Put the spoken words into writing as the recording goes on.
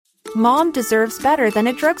Mom deserves better than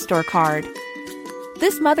a drugstore card.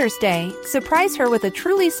 This Mother's Day, surprise her with a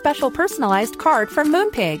truly special personalized card from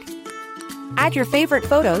Moonpig. Add your favorite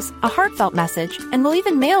photos, a heartfelt message, and we'll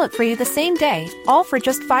even mail it for you the same day, all for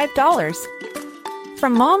just $5.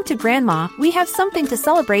 From mom to grandma, we have something to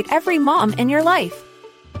celebrate every mom in your life.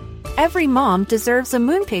 Every mom deserves a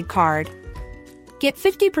Moonpig card. Get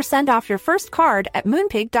 50% off your first card at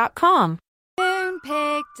moonpig.com.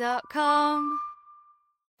 Moonpig.com.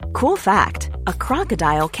 Cool fact, a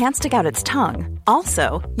crocodile can't stick out its tongue.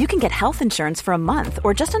 Also, you can get health insurance for a month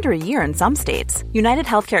or just under a year in some states. United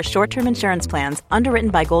Healthcare short-term insurance plans, underwritten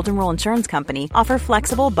by Golden Rule Insurance Company, offer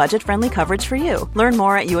flexible, budget-friendly coverage for you. Learn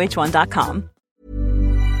more at uh1.com.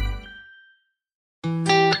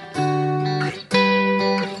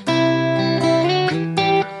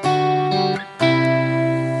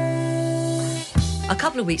 A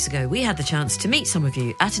couple of weeks ago, we had the chance to meet some of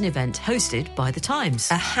you at an event hosted by The Times.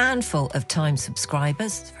 A handful of Times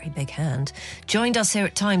subscribers, it's a very big hand, joined us here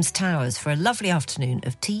at Times Towers for a lovely afternoon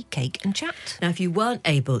of tea, cake and chat. Now, if you weren't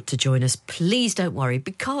able to join us, please don't worry,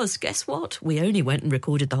 because guess what? We only went and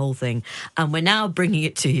recorded the whole thing, and we're now bringing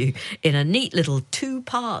it to you in a neat little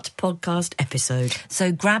 2-part podcast episode.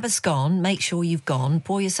 So grab a scone, make sure you've gone,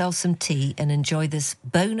 pour yourself some tea and enjoy this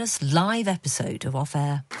bonus live episode of Off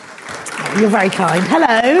Air. You're very kind.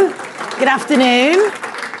 Hello. Good afternoon.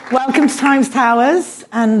 Welcome to Times Towers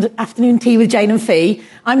and afternoon tea with Jane and Fee.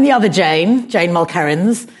 I'm the other Jane, Jane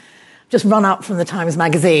Mulkerrins. Just run up from the Times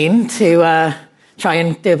magazine to try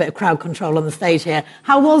and do a bit of crowd control on the stage here.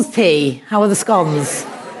 How was tea? How were the scones?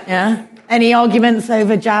 Yeah? Any arguments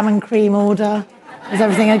over jam and cream order? Is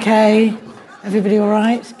everything okay? Everybody all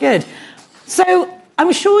right? Good. So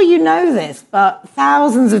I'm sure you know this, but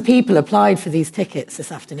thousands of people applied for these tickets this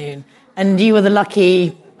afternoon. And you were the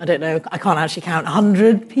lucky, I don't know, I can't actually count,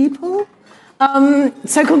 100 people?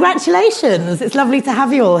 So congratulations. It's lovely to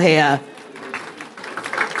have you all here.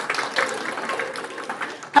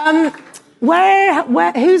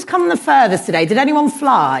 Who's come the furthest today? Did anyone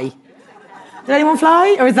fly? Did anyone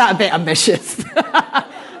fly? Or is that a bit ambitious?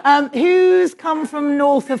 Who's come from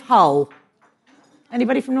north of Hull?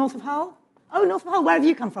 Anybody from north of Hull? Oh, north of Hull. Where have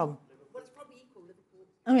you come from? Well, it's probably equal, Liverpool.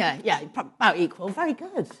 Oh, yeah, about equal. Very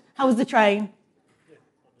good. How was the train?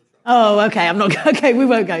 Oh, okay, okay, we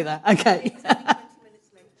won't go there. Okay.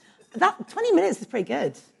 20 minutes is pretty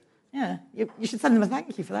good. Yeah, you should send them a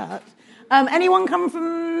thank you for that. Anyone come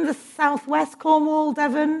from the southwest, Cornwall,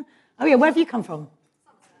 Devon? Oh, yeah, where have you come from?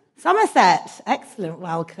 Somerset. Excellent,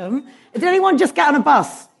 welcome. Did anyone just get on a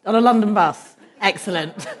bus, on a London bus?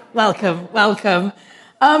 Excellent. Welcome.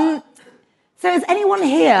 So has anyone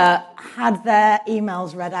here had their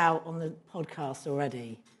emails read out on the podcast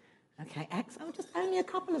already? Okay, excellent. Just only a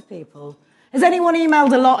couple of people. Has anyone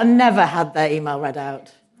emailed a lot and never had their email read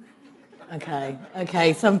out?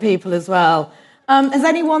 Okay, some people as well. Has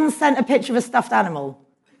anyone sent a picture of a stuffed animal?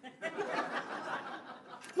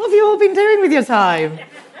 What have you all been doing with your time?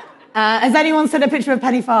 Has anyone sent a picture of a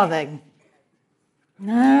penny farthing?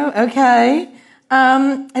 No? Okay.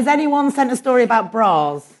 Has anyone sent a story about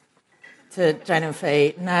bras to Jane and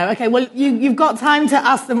Fee? No? Okay, well, you've got time to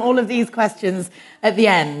ask them all of these questions at the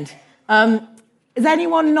end. Is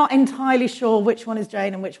anyone not entirely sure which one is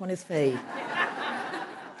Jane and which one is Fee?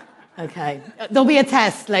 Okay. There'll be a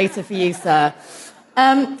test later for you, sir.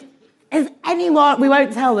 Has anyone, we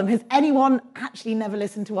won't tell them, has anyone actually never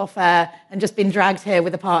listened to Off Air and just been dragged here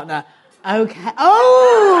with a partner? Okay.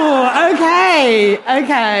 Oh, okay,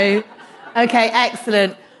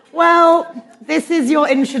 excellent. Well, this is your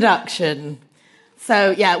introduction.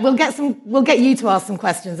 So, yeah, we'll get you to ask some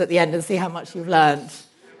questions at the end and see how much you've learned.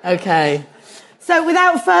 Okay. So,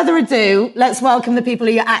 without further ado, let's welcome the people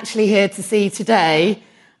who you're actually here to see today.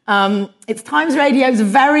 It's Times Radio's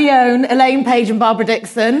very own Elaine Page and Barbara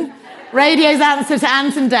Dixon. Radio's answer to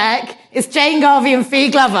Ant and Dec. It's Jane Garvey and Fee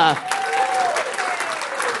Glover.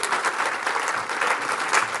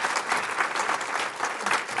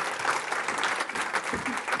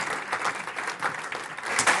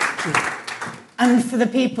 And for the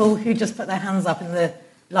people who just put their hands up in the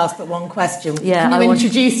last but one question, can you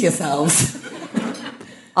introduce yourselves?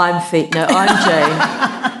 I'm Fee. No, I'm Jane.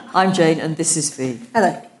 I'm Jane, and this is Fee.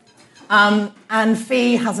 Hello. And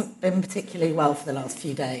Fee hasn't been particularly well for the last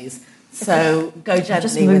few days, so go gently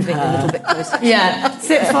just with moving her. a little bit closer. Yeah,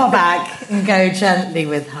 sit far back and go gently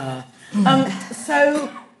with her. So,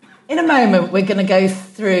 in a moment, we're going to go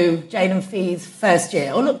through Jane and Fee's first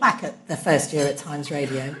year, or look back at their first year at Times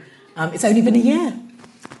Radio. It's only been a year.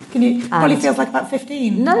 Probably feels like about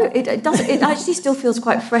 15. No, it doesn't. It actually still feels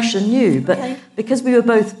quite fresh and new. But because we were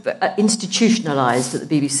both institutionalised at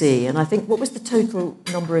the BBC, and I think, what was the total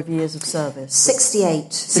number of years of service?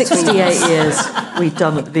 68. 68 years we've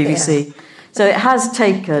done at the BBC. Yeah. So it has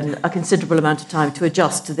taken a considerable amount of time to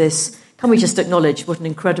adjust to this. Can we just acknowledge what an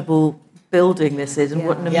incredible building this is, and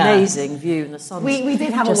what an amazing view, and the sun. We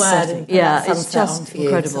did have a word. It's just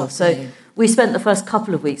incredible. So we spent the first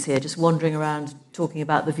couple of weeks here just wandering around talking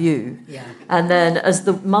about the view. Yeah. And then as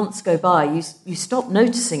the months go by, you stop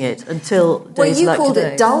noticing it until days like today. You called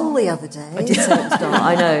it dull the other day. I did say it was dull.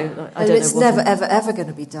 I know. It's never, ever going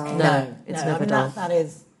to be dull. No, it's never dull. That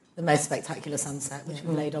is the most spectacular sunset, which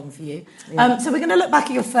we've laid on for you. Yeah. So we're going to look back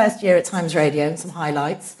at your first year at Times Radio and some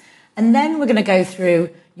highlights. And then we're going to go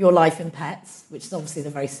through your life in pets, which is obviously the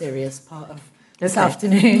very serious part of this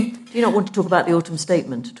afternoon. Do you not want to talk about the autumn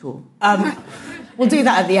statement at all? We'll do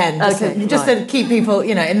that at the end, just to keep people,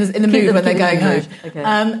 in the mood when they're going home. Okay.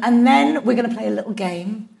 And then we're going to play a little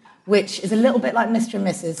game, which is a little bit like Mr. and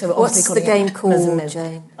Mrs. So what's the game called,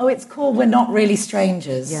 Jane? Oh, it's called We're Not Really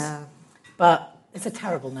Strangers. Yeah. But it's a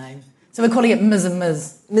terrible name. So we're calling it Ms and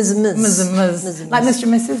Ms. Ms and Ms. Ms and Ms. Like Mr.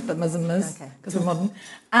 and Mrs., but Ms and Ms, because we're modern.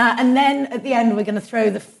 And then at the end, we're going to throw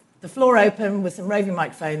the floor open with some roving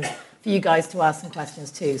microphones for you guys to ask some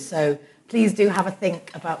questions too. So please do have a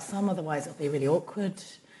think about some, otherwise it'll be really awkward.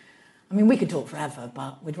 I mean, we could talk forever,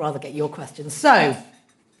 but we'd rather get your questions. So,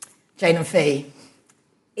 Jane and Fee,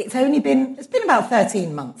 it's been about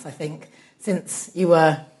 13 months, I think, since you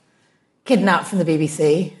were kidnapped from the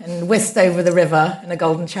BBC and whisked over the river in a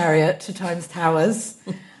golden chariot to Times Towers.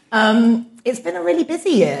 It's been a really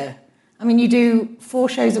busy year. I mean, you do 4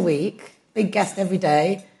 shows a week, big guest every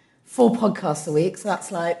day, 4 podcasts a week, so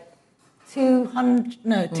that's like 200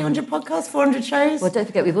 podcasts, 400 shows. Well, don't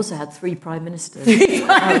forget, we've also had 3 prime ministers.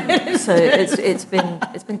 So it's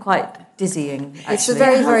been quite dizzying, actually. It's a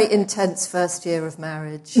very, very intense first year of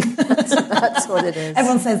marriage. That's what it is.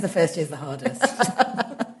 Everyone says the first year's the hardest.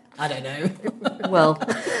 I don't know. Well,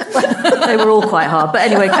 they were all quite hard. But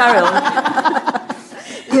anyway, carry on.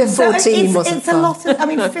 Year 14 wasn't it's fun. A lot of,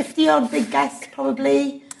 50-odd big guests,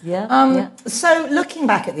 probably. Yeah. So looking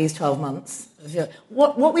back at these 12 months,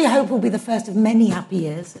 what we hope will be the first of many happy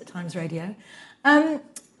years at Times Radio,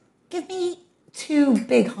 give me 2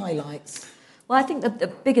 big highlights. Well, I think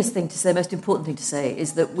the biggest thing to say, most important thing to say,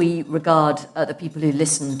 is that we regard the people who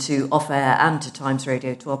listen to Off-Air and to Times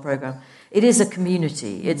Radio, to our programme, it is a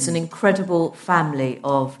community. It's an incredible family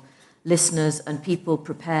of listeners and people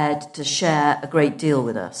prepared to share a great deal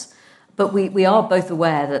with us. But we are both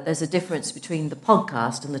aware that there's a difference between the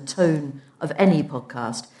podcast and the tone of any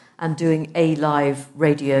podcast and doing a live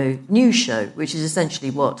radio news show, which is essentially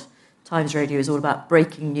what Times Radio is all about,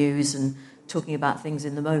 breaking news and talking about things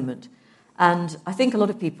in the moment. And I think a lot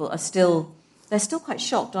of people they're still quite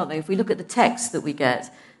shocked, aren't they? If we look at the texts that we get,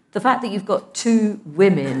 the fact that you've got 2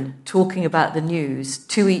 women talking about the news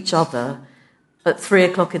to each other at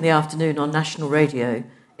 3:00 in the afternoon on national radio,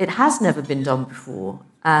 it has never been done before.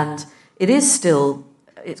 And it's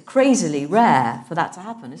crazily rare for that to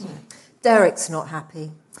happen, isn't it? Derek's not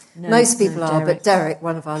happy. No, most people are, but Derek,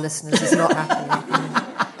 one of our listeners, is not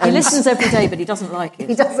happy. He listens every day, but he doesn't like it.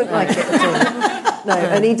 He doesn't like it at all. No,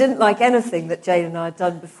 and he didn't like anything that Jane and I had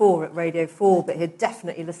done before at Radio 4, but he'd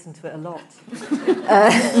definitely listened to it a lot.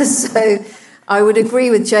 So I would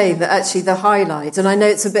agree with Jane that actually the highlight, and I know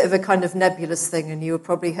it's a bit of a kind of nebulous thing, and you were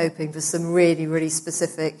probably hoping for some really, really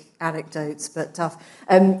specific anecdotes, but tough.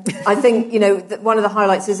 I think, that one of the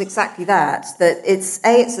highlights is exactly that it's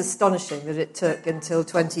astonishing that it took until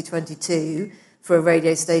 2022 for a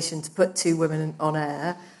radio station to put 2 women on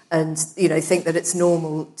air and, think that it's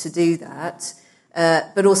normal to do that.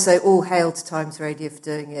 But also all hail to Times Radio for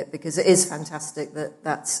doing it, because it is fantastic that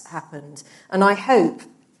that's happened. And I hope,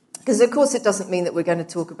 because of course it doesn't mean that we're going to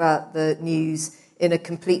talk about the news in a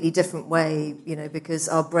completely different way, because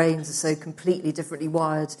our brains are so completely differently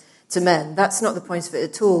wired to men. That's not the point of it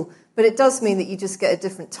at all. But it does mean that you just get a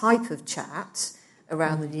different type of chat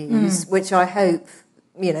around the news, which I hope,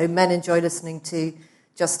 men enjoy listening to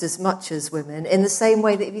just as much as women, in the same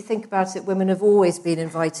way that if you think about it, women have always been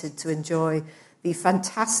invited to enjoy the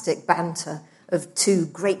fantastic banter of 2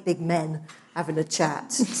 great big men having a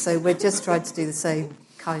chat. So we're just trying to do the same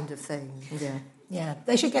kind of thing. Yeah,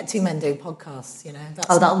 they should get 2 men doing podcasts,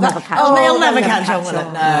 They'll never catch on. They'll never catch on with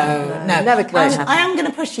it. No. Never catch on. I am going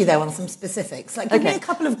to push you, though, on some specifics. Give me a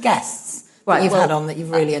couple of guests that you've had on that you've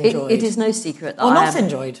really enjoyed. It is no secret that not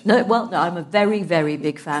enjoyed. No, I'm a very, very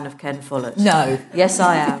big fan of Ken Follett. No. Yes,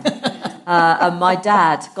 I am. And my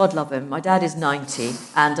dad, God love him, my dad is 90,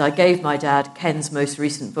 and I gave my dad Ken's most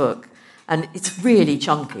recent book. And it's really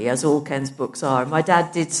chunky, as all Ken's books are. And my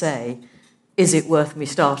dad did say, is it worth me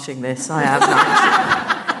starting this? I am.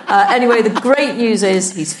 Anyway, the great news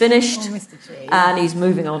is he's finished, and he's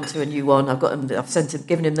moving on to a new one. I've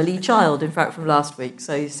given him The Lee Child, in fact, from last week,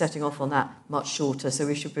 so he's setting off on that, much shorter, so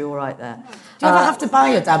we should be all right there. Do you ever have to buy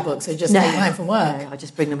your dad books, or just take them home from work? No, I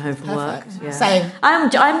just bring them home from work. Yeah. Same.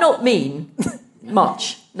 I'm not mean,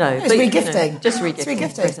 much. No, it's regifting. Just regifting.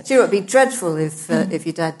 It's regifting. Do you know what would be dreadful if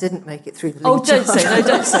your dad didn't make it through the Oh, Lee don't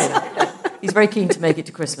Child? say that. He's very keen to make it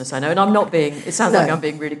to Christmas, I know, and I'm not being... It sounds like I'm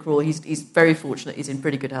being really cruel. He's very fortunate. He's in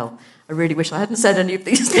pretty good health. I really wish I hadn't said any of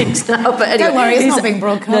these things now, but anyway... Don't worry, it's not being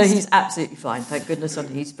broadcast. No, he's absolutely fine, thank goodness, and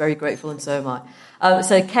he's very grateful, and so am I.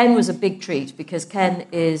 So Ken was a big treat, because Ken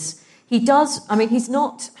is... He's not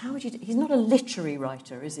a literary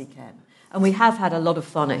writer, is he, Ken? And we have had a lot of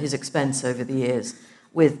fun at his expense over the years,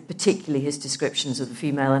 with particularly his descriptions of the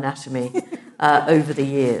female anatomy over the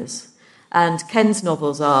years. And Ken's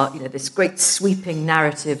novels are, this great sweeping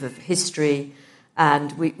narrative of history,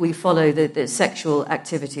 and we follow the sexual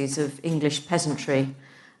activities of English peasantry,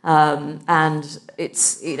 and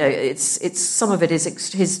it's some of it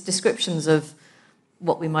is his descriptions of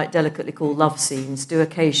what we might delicately call love scenes do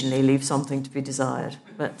occasionally leave something to be desired.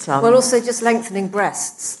 But also just lengthening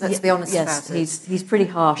breasts. Let's be honest about it. He's pretty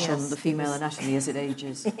harsh on the female anatomy as it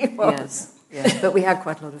ages. He was. Yes, but we had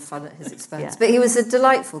quite a lot of fun at his expense. Yeah. But he was a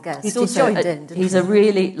delightful guest. He's also he's a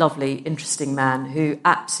really lovely, interesting man who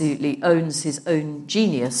absolutely owns his own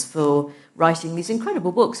genius for writing these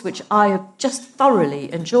incredible books, which I just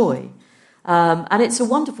thoroughly enjoy. And it's a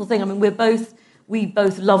wonderful thing. I mean, we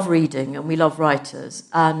both love reading and we love writers.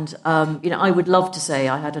 And I would love to say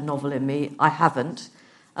I had a novel in me. I haven't,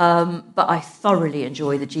 but I thoroughly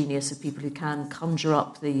enjoy the genius of people who can conjure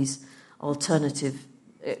up these alternative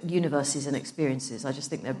universes and experiences. I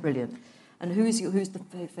just think they're brilliant. And who's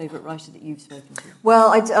the favourite writer that you've spoken to?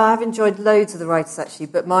 Well, I've enjoyed loads of the writers, actually,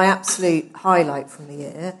 but my absolute highlight from the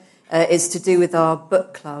year is to do with our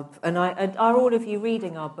book club. And are all of you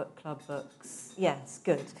reading our book club books? Yes,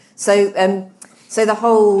 good. So the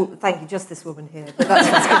whole... Thank you, just this woman here. But that's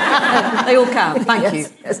good. They all can. Thank you.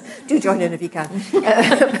 Yes. Do join in if you can.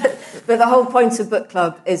 But the whole point of book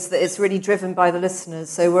club is that it's really driven by the listeners.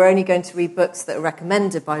 So we're only going to read books that are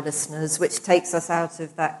recommended by listeners, which takes us out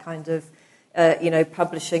of that kind of,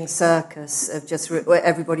 publishing circus of just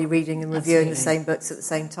everybody reading and reviewing the same books at the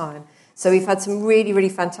same time. So we've had some really, really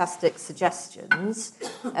fantastic suggestions.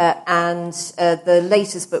 And the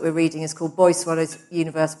latest book we're reading is called Boy Swallows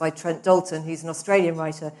Universe by Trent Dalton, who's an Australian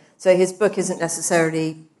writer. So his book isn't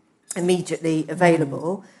necessarily immediately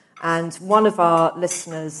available. And one of our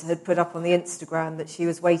listeners had put up on the Instagram that she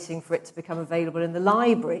was waiting for it to become available in the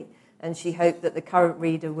library. And she hoped that the current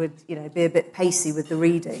reader would, be a bit pacey with the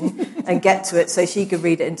reading and get to it so she could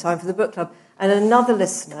read it in time for the book club. And another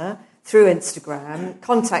listener, through Instagram,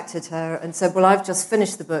 contacted her and said, well, I've just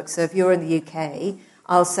finished the book, so if you're in the UK,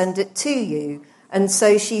 I'll send it to you. And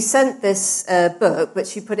so she sent this book, but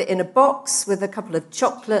she put it in a box with a couple of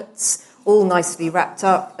chocolates, all nicely wrapped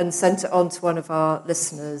up, and sent it on to one of our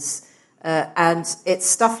listeners. And it's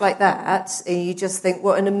stuff like that, and you just think,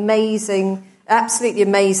 what an amazing, absolutely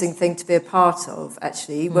amazing thing to be a part of,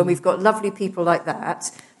 actually, when we've got lovely people like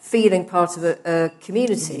that, feeling part of a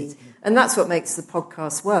community. And that's what makes the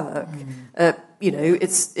podcast work. Of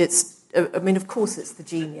course it's the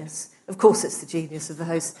genius. Of course it's the genius of the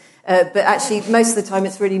host. But actually, most of the time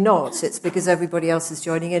it's really not. It's because everybody else is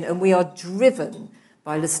joining in. And we are driven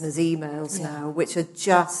by listeners' emails now, which are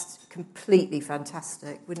just completely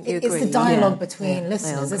fantastic. Wouldn't you agree? It's the dialogue between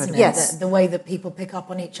listeners, isn't it? Yes. The way that people pick up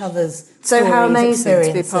on each other's So stories, how amazing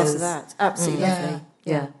to be a part experiences. of that. Absolutely lovely.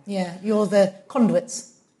 Yeah. You're the conduits.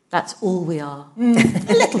 That's all we are. A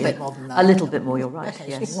little bit more than that. A little bit more, you're right. Okay,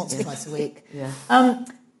 yes. once or twice a week. Yeah.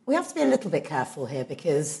 We have to be a little bit careful here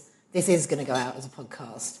because this is going to go out as a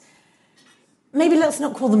podcast. Maybe let's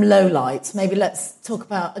not call them lowlights. Maybe let's talk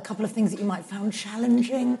about a couple of things that you might have found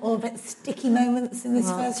challenging or a bit sticky moments in this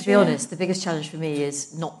first to be year. honest, the biggest challenge for me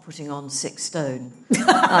is not putting on 6 stone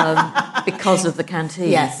because of the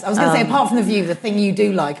canteen. Yes, I was going to say, apart from the view, the thing you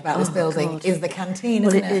do like about this building is the canteen,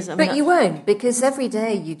 isn't it? Is. But you won't, because every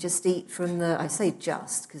day you just eat from the, I say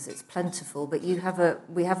just, because it's plentiful, but we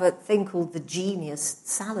have a thing called the Genius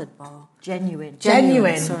salad bar. Genuine.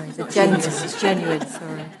 Sorry, the Genius. It's genuine,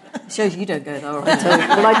 sorry. It shows you don't go there, all I right? don't.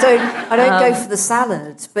 Well, I don't go for the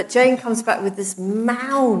salad, but Jane comes back with this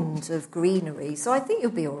mound of greenery, so I think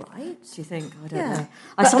you'll be all right. Do you think? I don't Yeah. know.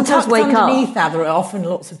 I But sometimes tucked wake up. underneath that, there are often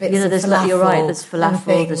lots of bits of there's falafel. you're right, there's falafel, and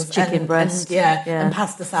things, there's chicken breast. and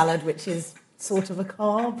pasta salad, which is sort of a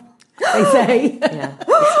carb. they say. Yeah.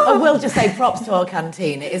 I will just say props to our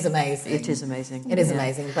canteen. It is amazing. It is amazing. It is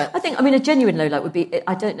amazing. But I think, a genuine low light would be,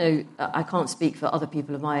 I don't know, I can't speak for other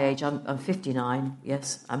people of my age. I'm 59,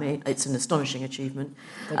 yes. It's an astonishing achievement.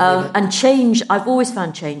 And change, I've always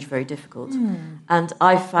found change very difficult. And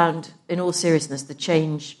I've found, in all seriousness, the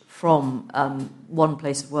change from one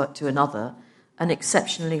place of work to another an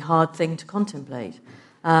exceptionally hard thing to contemplate.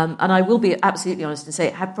 And I will be absolutely honest and say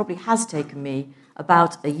it probably has taken me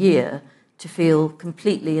about a year to feel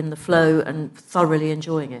completely in the flow and thoroughly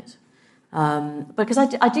enjoying it. Because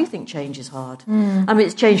I do think change is hard.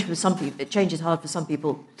 It's changed for some people. It changes hard for some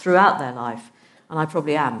people throughout their life, and I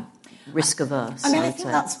probably am risk averse. I think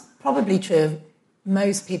that's probably true of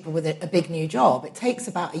most people with a big new job. It takes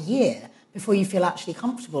about a year before you feel actually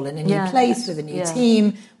comfortable in a new place, with a new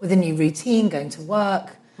team, with a new routine, going to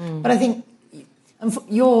work. But I think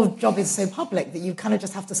your job is so public that you kind of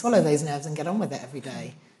just have to swallow those nerves and get on with it every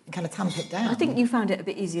day and kind of tamp it down. I think you found it a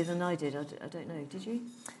bit easier than I did. I don't know. Did you?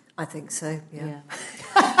 I think so, yeah.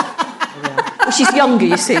 Well, she's younger,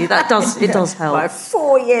 you see. It does help. By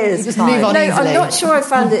 4 years. You just move on easily. I'm not sure I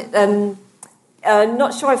found it...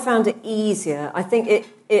 not sure I found it easier. I think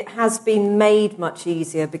it has been made much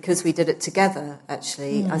easier because we did it together,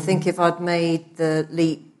 actually. I think if I'd made the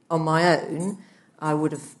leap on my own, I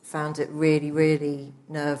would have found it really, really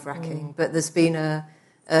nerve-wracking. But there's been a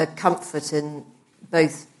comfort in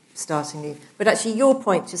both starting new. But actually, your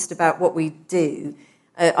point just about what we do,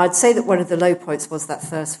 I'd say that one of the low points was that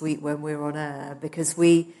first week when we were on air, because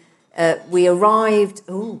we arrived...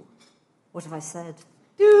 Ooh, what have I said?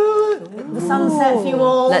 The sunset for you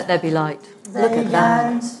all. Let there be light. Look at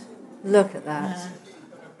that. Look at that.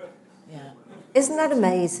 Yeah. Isn't that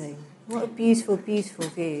amazing? What a beautiful, beautiful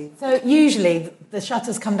view. So usually the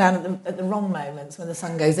shutters come down at the wrong moments when the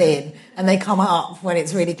sun goes in, and they come up when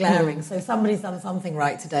it's really glaring. So somebody's done something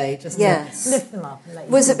right today, just to lift them up and let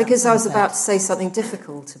you Was see it because that I was sunset. about to say something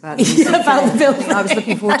difficult about about the building? I was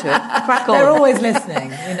looking forward to it. Crack on. They're always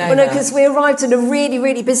listening. You know. Well, no, because we arrived in a really,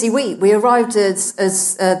 really busy week. We arrived as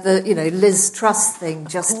the Liz Truss thing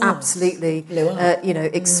just absolutely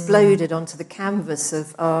exploded onto the canvas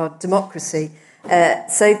of our democracy.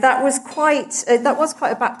 So that was quite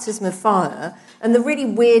a baptism of fire. And the really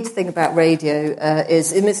weird thing about radio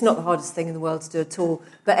is, it's not the hardest thing in the world to do at all,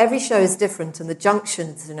 but every show is different, and the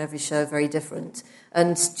junctions in every show are very different.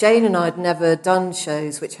 And Jane and I had never done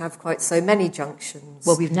shows which have quite so many junctions.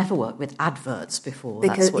 Well, we've never worked with adverts before.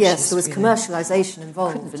 Because, there was commercialisation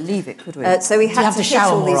involved. Couldn't believe it, could we? So we had to hit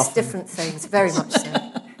all these often? different things. Very much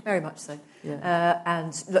so. Very much so. Yeah.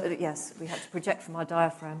 And yes, we had to project from our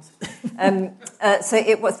diaphragms. So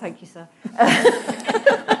it was, thank you, sir.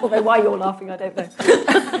 Although why you're laughing, I don't know.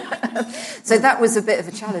 So that was a bit of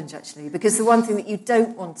a challenge, actually, because the one thing that you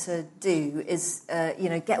don't want to do is,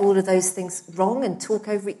 get all of those things wrong and talk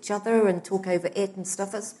over each other and talk over it and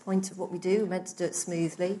stuff. That's the point of what we do. We're meant to do it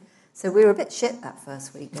smoothly. So we were a bit shit that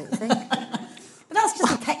first week, don't you think? But that's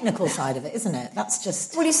just the technical side of it, isn't it? That's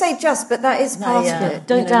just... Well, you say just, but that is part of it.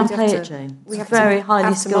 Don't downplay it, Jane. It's a very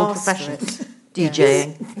highly skilled profession.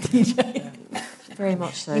 DJing. DJing. Very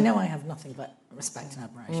much so. You know I have nothing but respect and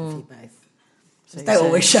admiration for you both. Just don't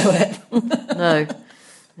always show it. No,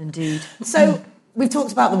 indeed. So we've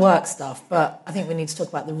talked about the work stuff, but I think we need to talk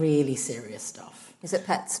about the really serious stuff. Is it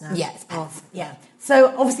pets now? Yeah, it's pets. Yeah.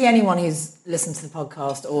 So obviously anyone who's listened to the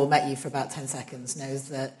podcast or met you for about 10 seconds knows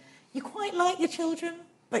that you quite like your children,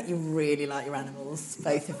 but you really like your animals,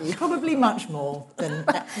 both of you. Probably much more than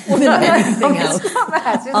anything else. We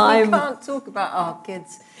can't talk about our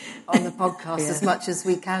kids on the podcast as much as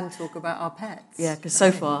we can talk about our pets. Yeah, because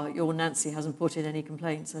so far your Nancy hasn't put in any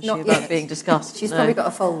complaints, has she, Not about yet. being discussed? She's probably got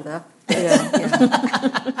a folder.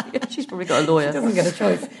 Yeah, she's probably got a lawyer. Doesn't get a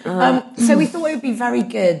choice. So we thought it would be very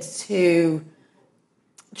good to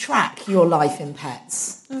track your life in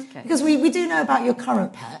pets. Okay. Because we do know about your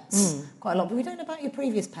current pets quite a lot, but we don't know about your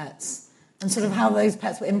previous pets and sort of how those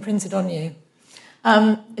pets were imprinted on you.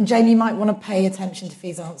 And Jane, you might want to pay attention to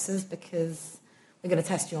Fee's answers because we're going to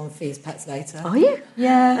test you on Fee's pets later. Are you?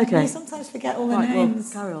 Yeah. Okay. You sometimes forget all the Right,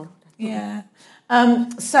 names. well, carry on. Yeah.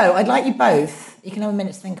 So I'd like you both, you can have a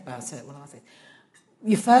minute to think about it.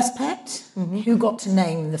 Your first pet, who got to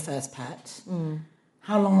name the first pet,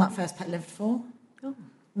 how long that first pet lived for,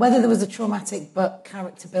 whether there was a traumatic but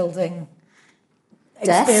character-building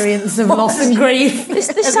experience of loss and grief. This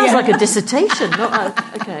sounds like a dissertation,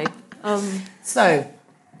 not okay. So,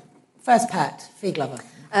 first pet, Fee Glover.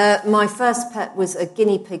 My first pet was a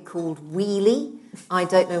guinea pig called Wheelie. I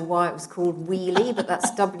don't know why it was called Wheelie, but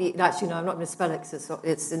that's W... Actually, no, I'm not going to spell it because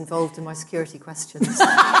it's involved in my security questions.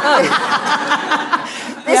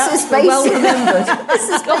 This is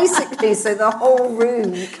basically so the whole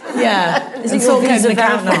room... Yeah. Is it your Visa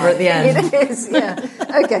account number at the end? It is, yeah.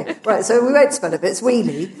 Okay, right, so we won't spell it, but it's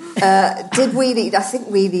Wheelie. Did Wheelie... I think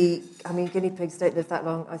Wheelie... I mean, guinea pigs don't live that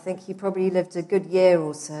long. I think he probably lived a good year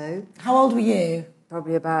or so. How old were you?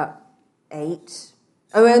 Probably about 8.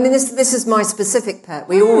 Oh, I mean, this is my specific pet.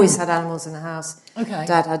 We always had animals in the house. Okay.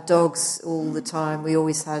 Dad had dogs all the time. We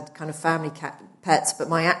always had kind of family pets, but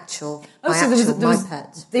my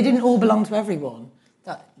pet. They didn't all belong to everyone.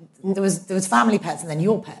 There was family pets and then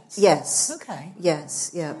your pets. Yes. Okay.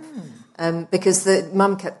 Yes. Yeah. Because the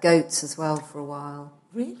mum kept goats as well for a while.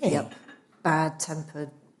 Really? Yep. Bad-tempered.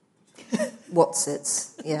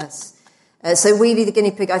 Whatsits. Yes. So Wheelie the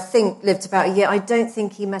guinea pig, I think, lived about a year. I don't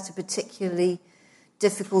think he met a particularly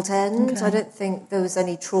difficult end. Okay. I don't think there was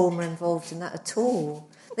any trauma involved in that at all.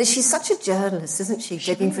 She's such a journalist, isn't she?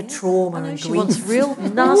 Digging for trauma and She grief. wants real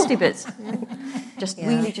nasty bits.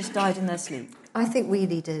 Wheelie just died in their sleep. I think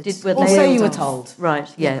Wheelie did. Also, you were told. Right,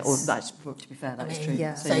 yeah. Yes. Or that's, to be fair, that is true.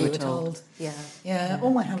 Yeah. So you were told. Yeah. Yeah.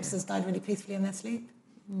 All my hamsters died really peacefully in their sleep.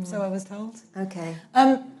 So I was told. Okay.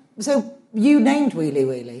 So you named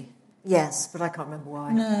Wheelie? Yes, but I can't remember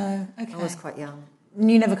why. No. Okay. I was quite young.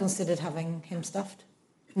 You never considered having him stuffed?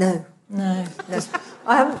 No. No.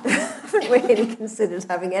 I haven't really considered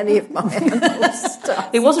having any of my animals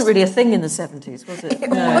stuffed. It wasn't really a thing in the 70s, was it? It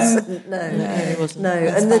wasn't. No, it wasn't. No,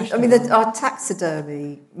 and our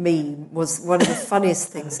taxidermy meme was one of the funniest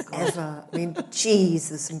things ever. I mean, geez,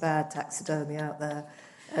 there's some bad taxidermy out there.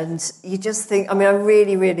 And you just think, I mean, I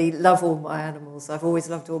really, really love all my animals. I've always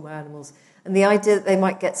loved all my animals. And the idea that they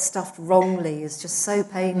might get stuffed wrongly is just so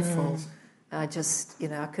painful. I just,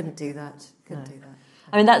 I couldn't do that. Couldn't do that.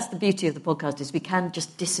 I mean, that's the beauty of the podcast, is we can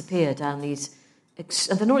just disappear down these...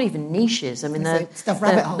 and they're not even niches. I mean,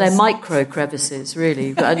 they're micro crevices,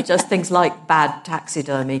 really. And just things like bad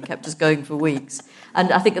taxidermy kept us going for weeks.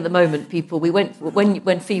 And I think at the moment,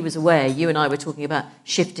 when Fee was away, you and I were talking about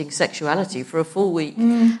shifting sexuality for a full week.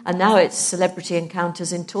 And now it's celebrity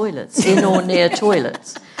encounters in toilets, in or near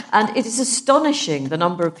toilets. And it is astonishing the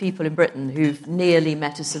number of people in Britain who've nearly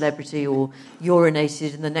met a celebrity or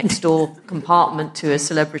urinated in the next door compartment to a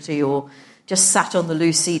celebrity or just sat on the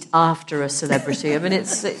loo seat after a celebrity. I mean,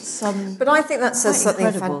 it's But I think that says something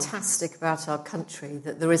incredible. fantastic about our country,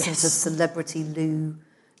 that there isn't a celebrity loo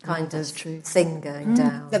kind of true. thing going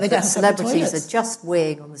down. That they don't have celebrities toilets. are just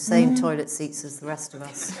weeing on the same toilet seats as the rest of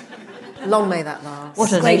us. Long may that last.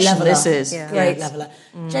 what a Great nation leveller. this is. Yeah. Great leveller.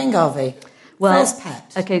 Jane Garvey, first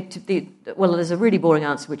pet. Okay, there's a really boring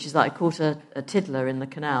answer, which is that I caught a tiddler in the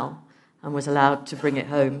canal and was allowed to bring it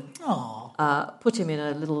home. Aww. Put him in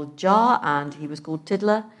a little jar, and he was called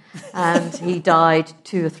Tiddler, and he died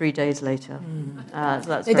 2 or 3 days later. So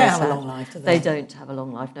that's They very don't have a sad. long life, do they? They don't have a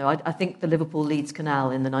long life, no. I think the Liverpool-Leeds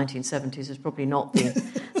Canal in the 1970s is probably not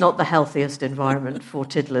the healthiest environment for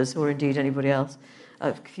tiddlers, or indeed anybody else.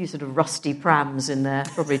 A few sort of rusty prams in there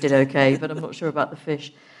probably did okay, but I'm not sure about the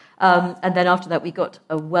fish. And then after that, we got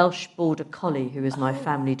a Welsh Border Collie, who was my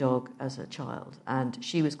family dog as a child, and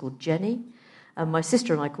she was called Jenny. And my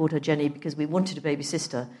sister and I called her Jenny because we wanted a baby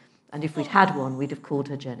sister, and if we'd had one, we'd have called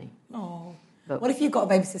her Jenny. Oh. But What if you got a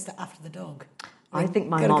baby sister after the dog? I think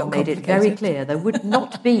my Could've mum got made it very complicated. clear there would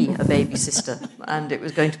not be a baby sister, and it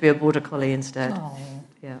was going to be a Border Collie instead. Oh.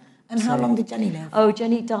 Yeah. And how long did Jenny live? Oh,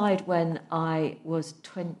 Jenny died when I was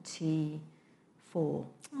 24.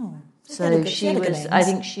 Oh. So she had a good I innings.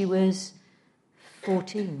 think she was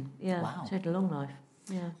 14. Yeah, Wow. she had a long life.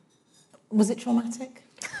 Yeah. Was it traumatic?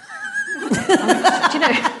 Do you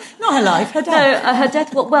know? Not her life, her No, death. her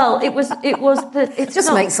death. Well, it was the. It's Just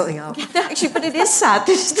not, make something up. Actually, but it is sad.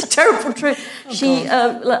 This is the terrible truth. She,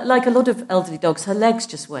 like a lot of elderly dogs, her legs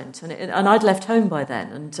just went, and I'd left home by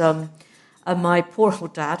then, and my poor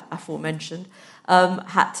old dad, aforementioned,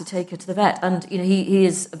 had to take her to the vet. And he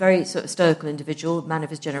is a very sort of stoical individual, man of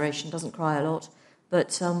his generation, doesn't cry a lot,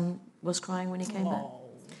 but was crying when he came back,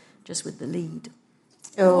 just with the lead.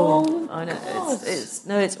 Oh. I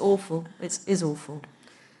know it's awful. It is awful.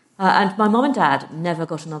 And my mum and dad never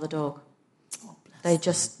got another dog. They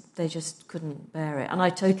just couldn't bear it, and I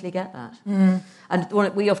totally get that.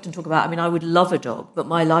 And we often talk about, I mean, I would love a dog, but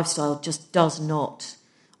my lifestyle just does not.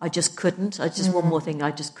 I just couldn't. I just one more thing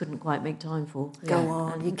I just couldn't quite make time for. Go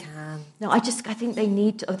on, you can. No, I think they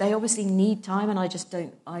need. They obviously need time, and I just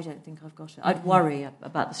don't. I don't think I've got it. I'd worry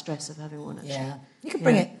about the stress of having one. Actually. Yeah. You could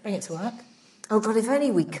bring it to work. Oh, God, if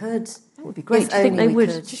only we could. That would be great. If Do you think only they we would?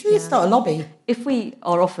 could. Should we start a lobby? If we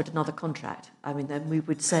are offered another contract, I mean, then we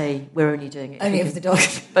would say we're only doing it Only we if the can dog...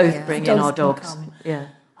 both bring in our Dogs dogs. can come. Yeah.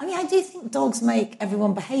 I mean, I do think dogs make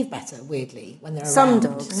everyone behave better, weirdly, when they're Some around.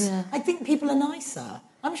 dogs. Yeah. I think people are nicer.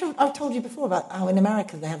 I'm sure I've told you before about how in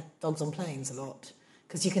America they have dogs on planes a lot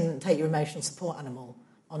because you can take your emotional support animal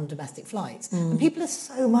on domestic flights. And people are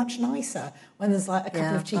so much nicer when there's like a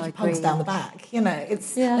couple of I cheeky agree. pugs down the back. You know, Yeah,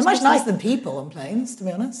 they're much nicer than people on planes, to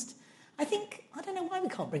be honest. I don't know why we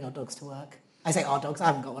can't bring our dogs to work. I say our dogs, I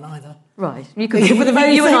haven't got one either. Right. You could, For the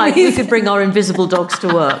very you and same I, we reason. could bring our invisible dogs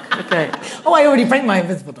to work. Okay. Oh, I already bring my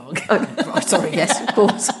invisible dog. Okay. Right, sorry. Yes, of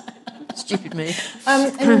course. Stupid me.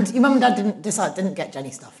 And your mum and dad didn't get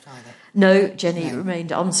Jenny stuffed either. No, Jenny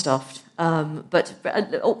remained unstuffed. But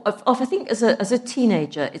I think as a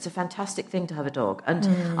teenager, it's a fantastic thing to have a dog.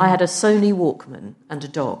 And I had a Sony Walkman and a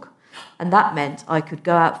dog. And that meant I could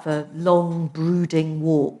go out for long, brooding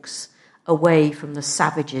walks away from the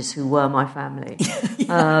savages who were my family.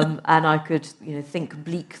 And I could, think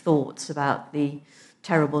bleak thoughts about the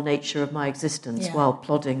terrible nature of my existence while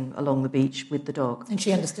plodding along the beach with the dog. And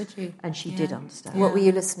she understood you. And she did understand. What were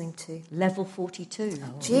you listening to? Level 42.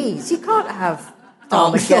 Jeez, you can't have Dark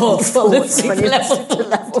Armageddon thoughts. thoughts when you listen to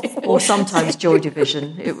level. Or sometimes Joy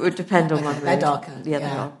Division. It would depend on my mood. They're darker. Yeah, they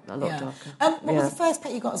are a lot darker. What was the first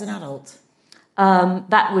pet you got as an adult?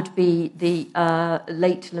 That would be the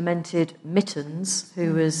late lamented Mittens,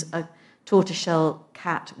 who was a tortoiseshell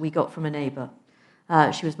cat we got from a neighbour.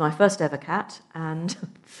 She was my first ever cat, and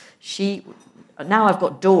now I've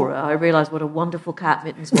got Dora, I realise what a wonderful cat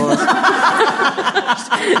Mittens was.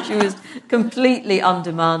 She was completely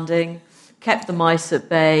undemanding, kept the mice at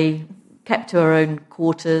bay, kept to her own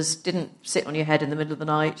quarters, didn't sit on your head in the middle of the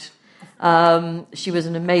night. She was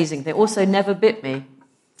an amazing thing. Also never bit me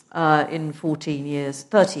in 13 years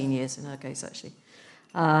in her case, actually.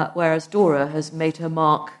 Whereas Dora has made her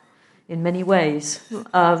mark in many ways.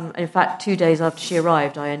 In fact, 2 days after she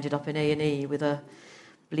arrived, I ended up in A&E with a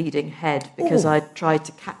bleeding head because I tried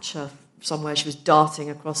to catch her somewhere. She was darting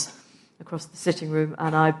across the sitting room,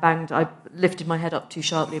 and I lifted my head up too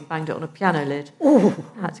sharply and banged it on a piano lid. I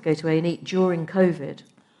had to go to A&E during COVID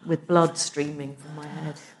with blood streaming from my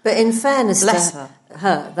head. But in fairness Bless to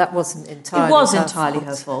her, that wasn't entirely It was her entirely fault.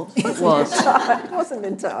 her fault. It was. It wasn't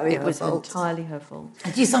entirely It her was fault. entirely her fault.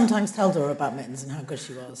 Do you sometimes tell Dora about Mittens and how good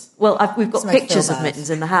she was? Well, we've got To make her feel pictures of bad. Mittens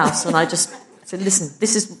in the house, and I just said, "Listen,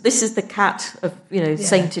 this is the cat of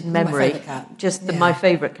sainted my memory, favourite cat. just Yeah. my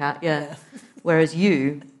favourite cat." Yeah. Whereas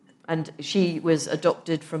you, and she was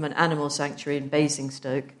adopted from an animal sanctuary in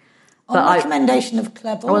Basingstoke. On the recommendation of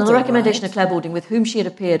Claire Balding, on the recommendation right? of Claire Balding, with whom she had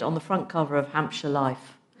appeared on the front cover of Hampshire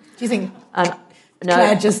Life. Do you think And no,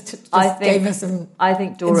 Claire just gave us some I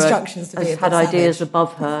think Dora instructions to be has a had bit ideas savage?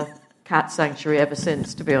 above her cat sanctuary ever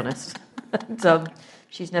since, to be honest. And,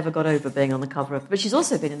 she's never got over being on the cover of... But she's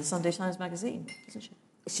also been in the Sunday Times magazine, hasn't she?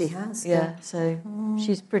 She has. Yeah, so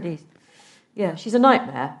she's pretty... Yeah, she's a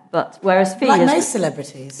nightmare, but whereas Fee Like has... most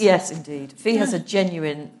celebrities. Yes, indeed. Fee has a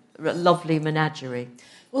genuine, lovely menagerie.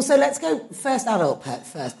 Well, so let's go first adult pet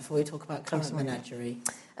first before we talk about current menagerie.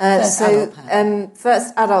 First adult pet.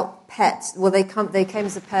 First adult pet. Well, they came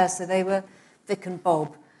as a pair, so they were Vic and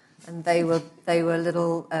Bob, and they were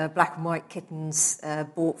little black and white kittens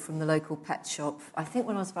bought from the local pet shop. I think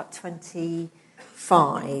when I was about 25.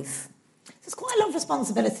 It's quite a lot of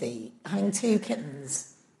responsibility having two kittens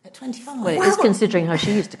at 25. Well, it is considering how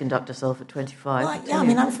she used to conduct herself at 25. Well, yeah, I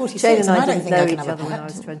mean, I'm 46 Jane and I don't didn't think I know can each have a other when I pet.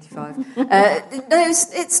 was 25. No,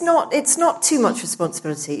 it's not too much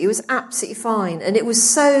responsibility. It was absolutely fine, and it was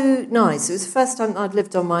so nice. It was the first time I'd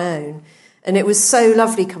lived on my own, and it was so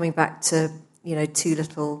lovely coming back to two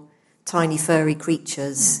little tiny furry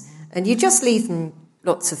creatures, and you just leave them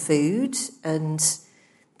lots of food, and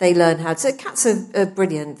they learn how to. So cats are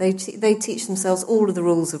brilliant. They teach themselves all of the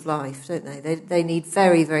rules of life, don't they? They need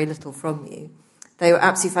very, very little from you. They were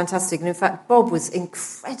absolutely fantastic. And in fact, Bob was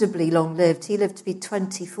incredibly long-lived. He lived to be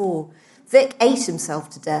 24. Vic ate himself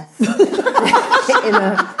to death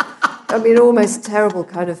in almost terrible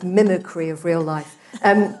kind of mimicry of real life.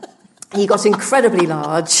 He got incredibly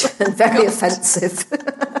large and very offensive.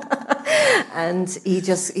 And he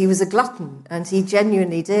was a glutton, and he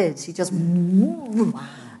genuinely did. He just...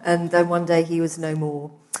 And then one day he was no more.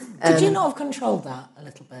 Could you not have controlled that a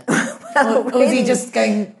little bit? Or was he just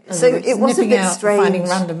going, So it was a nipping bit out strange. and finding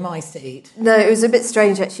random mice to eat? No, it was a bit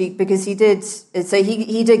strange actually, because he did. So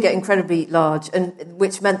he did get incredibly large, and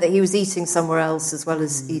which meant that he was eating somewhere else as well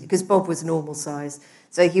as because Bob was normal size.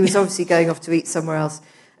 So he was obviously going off to eat somewhere else.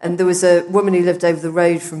 And there was a woman who lived over the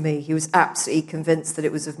road from me who was absolutely convinced that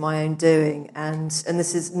it was of my own doing. And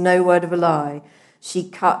this is no word of a lie. She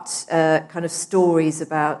cut kind of stories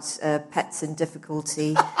about pets in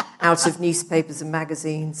difficulty out of newspapers and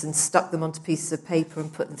magazines and stuck them onto pieces of paper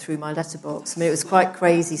and put them through my letterbox. I mean, it was quite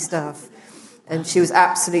crazy stuff. And she was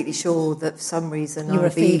absolutely sure that for some reason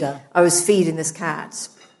I was feeding this cat.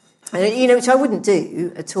 And, which I wouldn't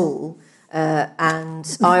do at all.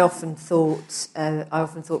 And I often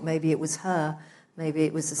thought maybe it was her. Maybe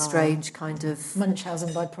it was a strange kind of...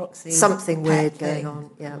 Munchausen by proxy. Something weird going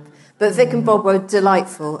on, yeah. But Vic and Bob were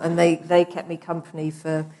delightful, and they kept me company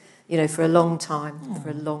for a long time.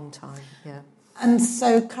 For a long time, yeah. And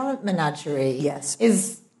so current menagerie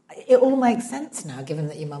it all makes sense now, given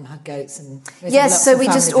that your mum had goats and... Yes, so we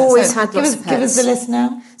just always had lots of pets. Give us the list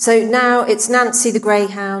now. So now it's Nancy the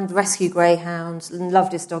greyhound, rescue greyhound,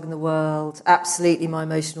 loveliest dog in the world, absolutely my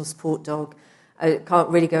emotional support dog. I can't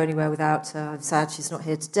really go anywhere without her. I'm sad she's not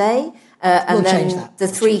here today. And then the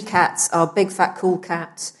three cats are Big Fat Cool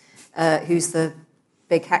Cat, who's the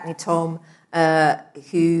big Hackney Tom,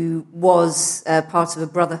 who was part of a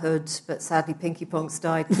brotherhood, but sadly Pinky Ponks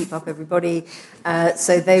died. Keep up, everybody.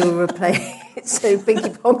 So they were replaced. So Pinky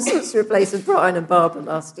Ponks was replaced with Brian and Barbara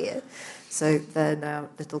last year. So they're now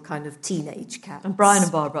little kind of teenage cats. And Brian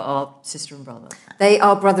and Barbara are sister and brother. They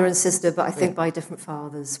are brother and sister, but I think by different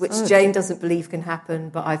fathers, which Jane doesn't believe can happen,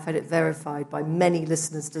 but I've had it verified by many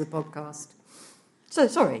listeners to the podcast. So,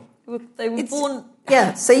 sorry, they were born...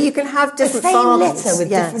 Yeah, so you can have different fathers. Litter with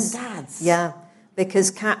different dads. Yeah,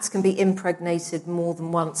 because cats can be impregnated more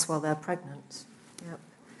than once while they're pregnant.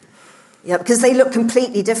 Yeah, because they look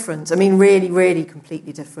completely different. I mean, really, really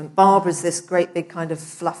completely different. Barbara's this great big kind of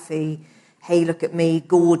fluffy, hey, look at me,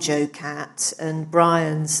 Gorgo cat. And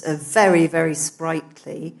Brian's a very, very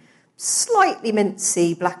sprightly, slightly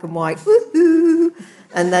mincy, black and white, woohoo.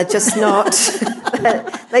 And they're just not,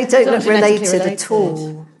 they don't look related at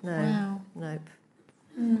all. No, wow. Nope.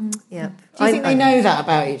 Do Yep. you think they know that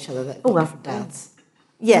about each other, that they're different dads?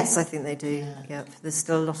 Yes, I think they do. Yep. There's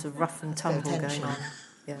still a lot of rough and tumble going on.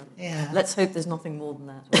 Yeah. Let's hope there's nothing more than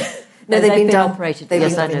that. No, they've been operated.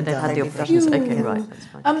 Yes, I know they've had the operations. Okay, right, that's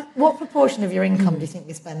fine. What proportion of your income do you think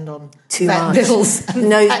you spend on too vet much? Bills?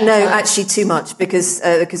 No, actually too much because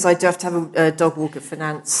I do have to have a dog walker for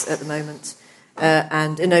Nance at the moment,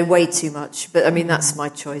 and way too much. But I mean that's my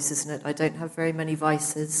choice, isn't it? I don't have very many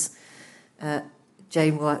vices.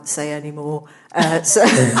 Jane won't say any more, so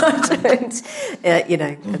I don't.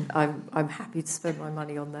 I'm happy to spend my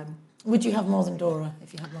money on them. Would you have more than Dora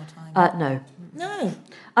if you had more time? No. No.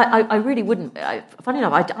 I really wouldn't. Funny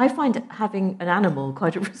enough, I find having an animal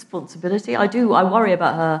quite a responsibility. I do. I worry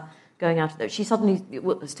about her going out there. She suddenly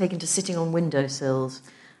was taken to sitting on windowsills,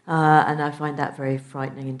 and I find that very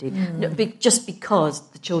frightening indeed. No, just because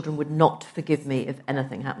the children would not forgive me if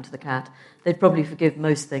anything happened to the cat. They'd probably forgive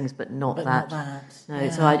most things, but not that. No, yeah.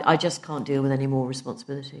 So I just can't deal with any more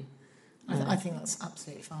responsibility. I think that's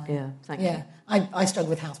absolutely fine. Yeah, thank you. I struggle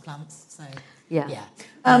with houseplants, so... Yeah.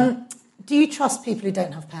 Do you trust people who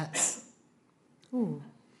don't have pets? Ooh.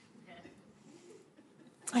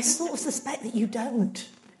 I sort of suspect that you don't.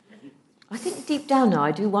 I think deep down now,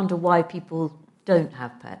 I do wonder why people don't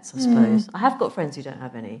have pets, I suppose. I have got friends who don't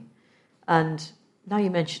have any, and now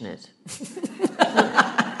you mention it,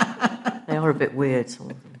 they are a bit weird,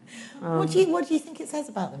 some of them. What do you think it says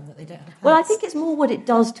about them that they don't have pets? Well, I think it's more what it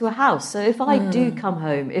does to a house. So if I do come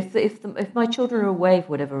home, if my children are away for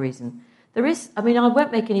whatever reason, there is. I mean, I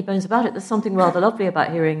won't make any bones about it. There's something rather lovely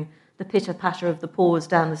about hearing the pitter patter of the paws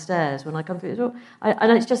down the stairs when I come through the door.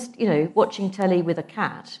 And it's just watching telly with a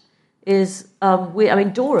cat is.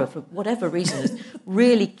 Dora, for whatever reason, has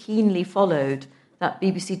really keenly followed that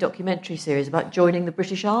BBC documentary series about joining the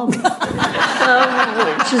British Army, which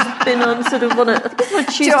has been on sort of on a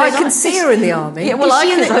Tuesday I can see her in the army. Yeah, well,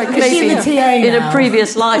 in a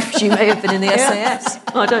previous life she may have been in the SAS.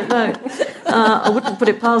 I don't know. I wouldn't put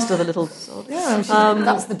it past her, the little sod. Yeah,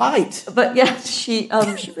 that's the bite. But yeah, she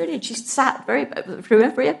sat through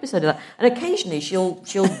every episode of that, and occasionally she'll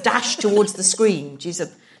dash towards the screen.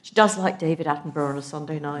 She does like David Attenborough on a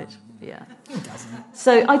Sunday night. Yeah. Who doesn't?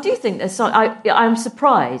 So I do think there's I'm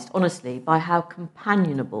surprised, honestly, by how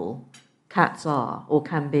companionable cats are or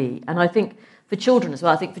can be. And I think for children as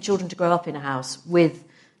well, for children to grow up in a house with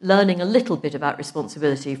learning a little bit about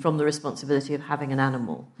responsibility from the responsibility of having an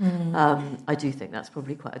animal, I do think that's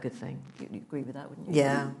probably quite a good thing. You'd agree with that, wouldn't you?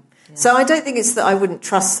 Yeah. So I don't think it's that I wouldn't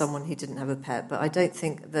trust someone who didn't have a pet, but I don't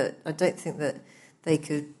think that they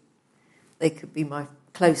could be my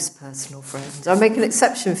close personal friend. I'll make an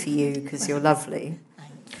exception for you because you're lovely.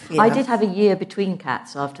 I did have a year between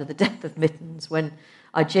cats after the death of Mittens when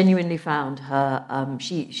I genuinely found her,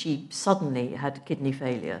 she suddenly had kidney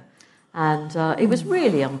failure. And it was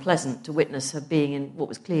really unpleasant to witness her being in what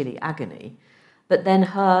was clearly agony. But then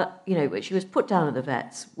she was put down at the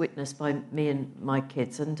vets, witnessed by me and my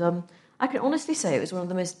kids. And I can honestly say it was one of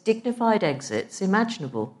the most dignified exits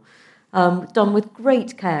imaginable, done with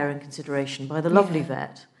great care and consideration by the lovely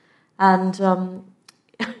vet. And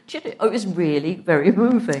it was really very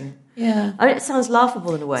moving. Yeah. I mean, it sounds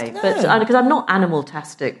laughable in a way, but because I'm not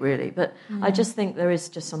animal-tastic, really, but I just think there is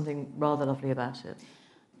just something rather lovely about it.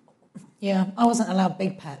 Yeah, I wasn't allowed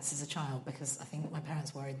big pets as a child because I think my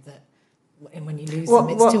parents worried that when you lose them,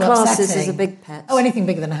 it's too upsetting. What classes is a big pet? Oh, anything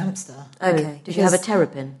bigger than a hamster. Okay. Did you have a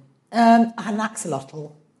terrapin? I had an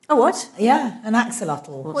axolotl. Oh, what? Yeah, an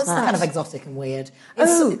axolotl. What's that? Kind of exotic and weird.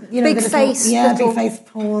 Big face. Big face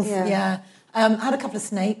paws. Yeah. Yeah. I had a couple of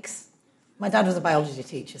snakes. My dad was a biology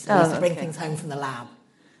teacher, so he used to bring things home from the lab.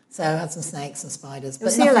 So I had some snakes and spiders.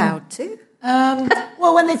 Was he allowed to?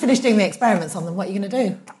 Well, when they finished doing the experiments on them, what are you going to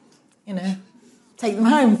do? Take them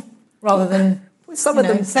home rather than Some of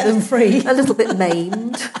them set them free. A little bit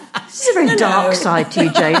maimed. This is a very dark side to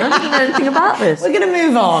you, Jane. I don't know anything about this. We're going to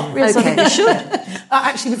move on. Okay, you should.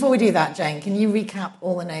 Actually, before we do that, Jane, can you recap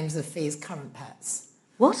all the names of Fee's current pets?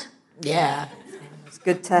 What? Yeah. It's a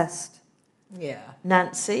good test. Yeah.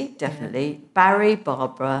 Nancy, definitely. Barry,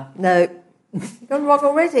 Barbara. No. You've gone wrong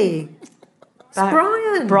already. It's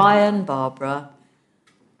Brian. Brian, Barbara.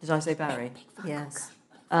 Did I say Barry? Yes.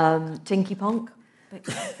 Tinky Ponk?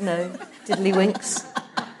 No. Tiddlywinks?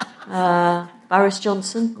 Barris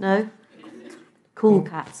Johnson? No. Cool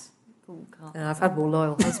Cats? Cool Cat. No, I've had more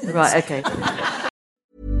loyal husbands. Right, okay.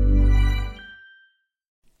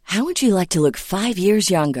 How would you like to look 5 years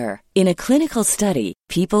younger? In a clinical study,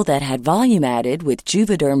 people that had volume added with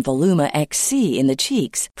Juvederm Voluma XC in the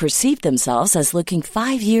cheeks perceived themselves as looking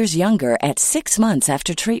 5 years younger at 6 months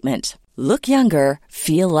after treatment. Look younger,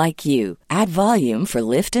 feel like you. Add volume for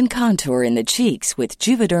lift and contour in the cheeks with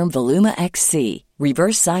Juvederm Voluma XC.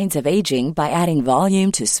 Reverse signs of aging by adding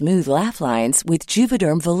volume to smooth laugh lines with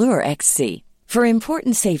Juvederm Volure XC. For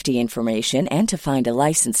important safety information and to find a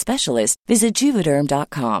licensed specialist, visit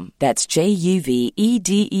Juvederm.com. That's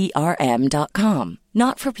JUVEDERM.com.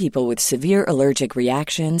 Not for people with severe allergic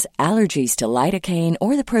reactions, allergies to lidocaine,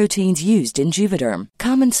 or the proteins used in Juvederm.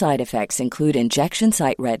 Common side effects include injection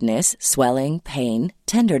site redness, swelling, pain,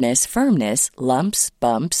 tenderness, firmness, lumps,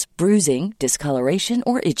 bumps, bruising, discoloration,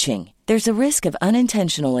 or itching. There's a risk of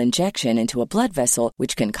unintentional injection into a blood vessel,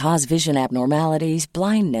 which can cause vision abnormalities,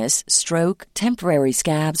 blindness, stroke, temporary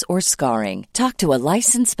scabs, or scarring. Talk to a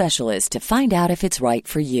licensed specialist to find out if it's right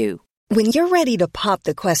for you. When you're ready to pop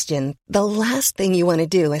the question, the last thing you want to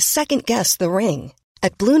do is second-guess the ring.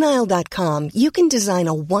 At BlueNile.com, you can design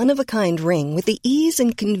a one-of-a-kind ring with the ease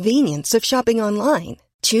and convenience of shopping online.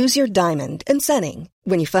 Choose your diamond and setting.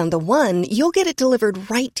 When you find the one, you'll get it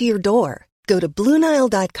delivered right to your door. Go to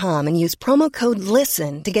BlueNile.com and use promo code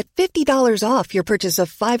LISTEN to get $50 off your purchase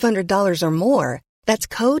of $500 or more. That's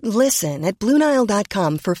code LISTEN at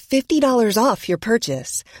BlueNile.com for $50 off your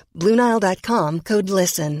purchase. BlueNile.com, code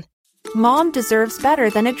LISTEN. Mom deserves better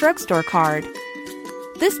than a drugstore card.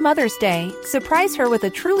 This Mother's Day, surprise her with a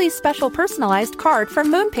truly special personalized card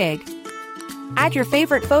from Moonpig. Add your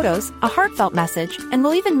favorite photos, a heartfelt message, and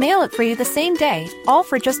we'll even mail it for you the same day, all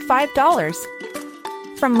for just $5.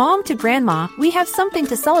 From mom to grandma, we have something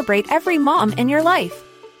to celebrate every mom in your life.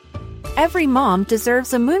 Every mom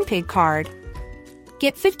deserves a Moonpig card.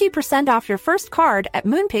 Get 50% off your first card at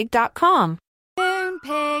Moonpig.com.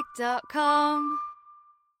 Moonpig.com.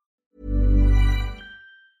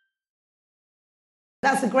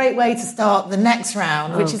 That's a great way to start the next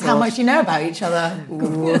round, which is how much you know about each other.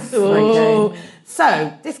 Okay.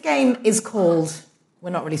 So, this game is called We're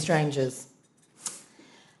Not Really Strangers.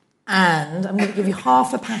 And I'm going to give you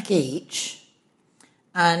half a pack each.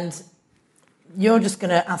 And you're just going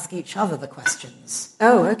to ask each other the questions.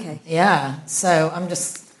 Oh, okay. Yeah. So,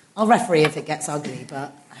 I'll referee if it gets ugly,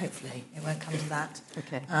 but hopefully it won't come to that.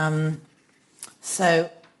 Okay. So,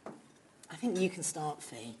 I think you can start,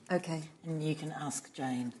 Fee. Okay. And you can ask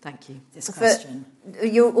Jane. Thank you. This question.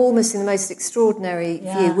 You're almost in the most extraordinary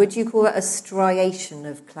Yeah. view. Would you call that a striation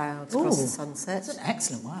of clouds across the sunset? That's an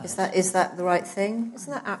excellent word. Is that the right thing?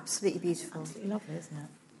 Isn't that absolutely beautiful? Absolutely lovely, isn't it?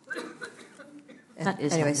 That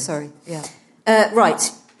is Anyway, lovely. sorry. Yeah.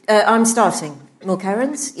 Right. I'm starting.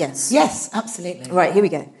 Mulkerrins? Yes. Yes, absolutely. Right, here we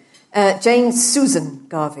go. Jane Susan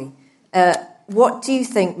Garvey. What do you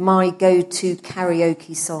think my go-to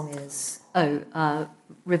karaoke song is?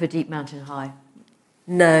 River Deep Mountain High.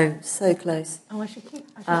 No, so close. Oh, I should keep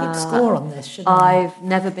score on this, shouldn't I? I've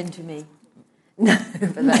never been to me. No,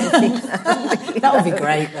 but That would be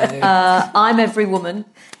great, though. I'm every woman.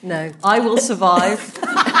 no. I will survive.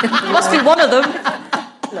 Must be one of them.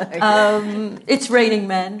 It's raining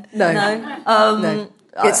men. No. No.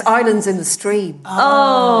 It's Islands in the Stream.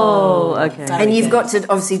 Oh, okay. And you've got to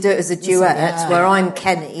obviously do it as a duet, yeah. where I'm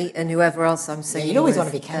Kenny and whoever else I'm singing. you always with,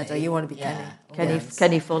 want to be Kenny. You want to be Kenny.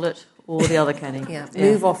 Kenny Follett or the other Kenny. Yeah,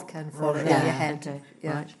 move off, Ken Follett, Yeah. in your head. Okay,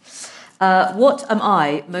 Yeah. right. What am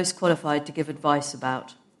I most qualified to give advice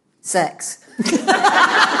about? Sex.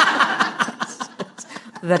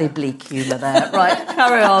 Very bleak humour there. Right,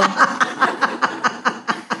 carry on.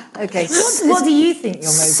 Okay. What do you think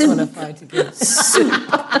you're most qualified to give?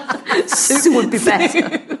 Soup would be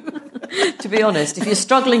better. To be honest, if you're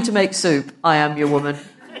struggling to make soup, I am your woman.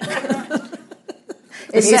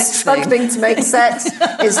 If you're sex struggling to make sex,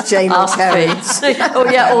 it's Jane Ask Mulkerrins. me. Oh,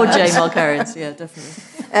 yeah, or Jane Mulkerrins. Yeah, definitely.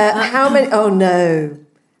 How many? Oh no!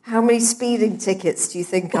 How many speeding tickets do you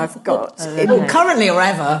think I've got Currently or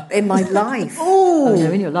ever? in my life? Oh,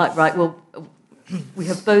 no, in your life. Right, well, we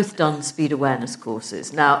have both done speed awareness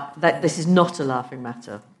courses. Now, this is not a laughing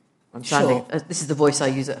matter. I'm sounding. Sure. This is the voice I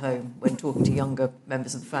use at home when talking to younger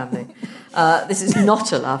members of the family. This is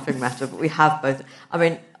not a laughing matter, but we have both. I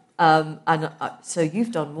mean, so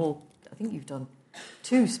you've done more. I think you've done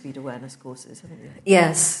 2 speed awareness courses, haven't you?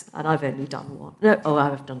 Yes. And I've only done 1. No, I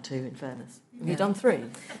have done 2. In fairness, have you done 3?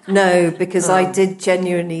 No, because I did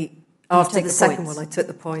genuinely. After take the the second points. one, I took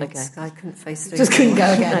the points. Okay. I couldn't face it. Just couldn't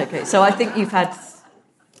go again. Okay, so I think you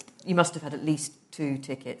must have had at least 2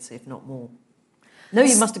 tickets, if not more. No,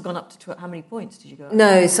 you must have gone up to how many points did you go up?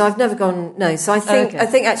 No, so I've never gone. No, so I think Okay. I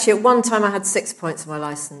think actually at one time I had 6 points on my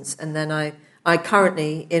licence, and then I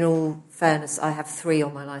currently, in all fairness, I have 3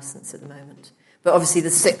 on my licence at the moment. But obviously the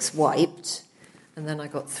 6 wiped, and then I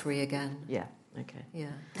got 3 again. Yeah, okay. Yeah.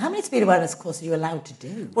 How many speed awareness courses are you allowed to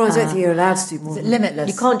do? Well, I don't think you're allowed to do more. Is it than limitless?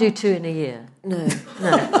 You can't do 2 in a year. No.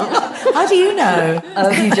 How do you know?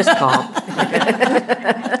 You just can't.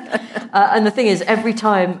 And the thing is, every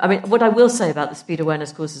time, I mean, what I will say about the speed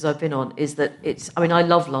awareness courses I've been on is that I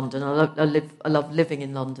love London, I love living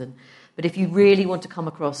in London, but if you really want to come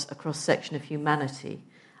across a cross-section of humanity,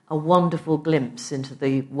 a wonderful glimpse into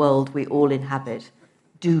the world we all inhabit,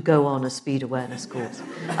 do go on a speed awareness course.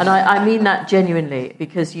 And I mean that genuinely,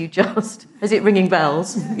 because you just, is it ringing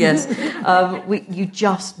bells? Yes. You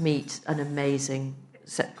just meet an amazing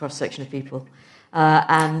cross-section of people.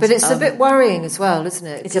 But it's a bit worrying as well, isn't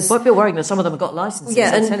it? It's a bit worrying that some of them have got licenses.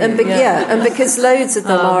 Yeah, and because loads of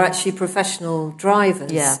them are actually professional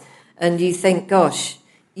drivers. Yeah. And you think, gosh,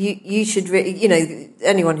 you should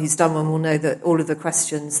anyone who's done one will know that all of the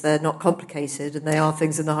questions, they're not complicated and they are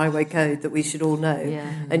things in the highway code that we should all know.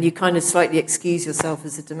 Yeah. And you kind of slightly excuse yourself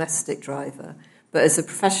as a domestic driver. But as a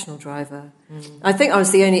professional driver, I think I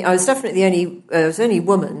was definitely the only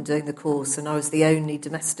woman doing the course, and I was the only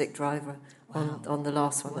domestic driver on the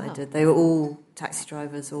last one that I did. They were all taxi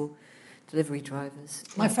drivers or delivery drivers.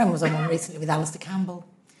 My friend was on one recently with Alistair Campbell,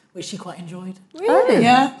 which she quite enjoyed. Really?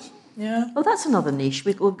 Yeah. Oh, that's another niche.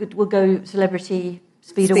 We'll go celebrity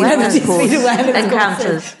speed awareness course.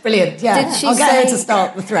 Encounters. Brilliant, yeah. Did she I'll get her say- to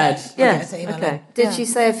start the thread. Yes, Okay. okay. Did she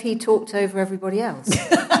say if he talked over everybody else?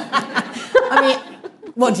 I mean,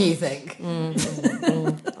 what do you think?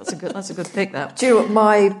 That's a good pick, that. Do you know what,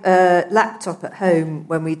 my laptop at home,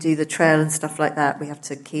 when we do the trail and stuff like that, we have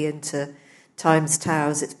to key into Times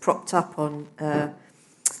Towers. It's propped up on a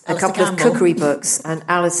couple of cookery books and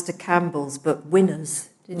Alistair Campbell's book, Winners.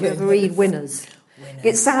 Did you ever read Winners?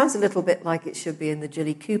 It sounds a little bit like it should be in the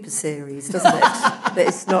Jilly Cooper series, doesn't it? But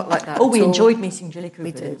it's not like that. Oh, we at all. enjoyed meeting Jilly Cooper,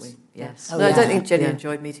 We did. didn't we? Yes. I don't think Jilly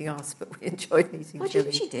enjoyed meeting us, but we enjoyed meeting Oh,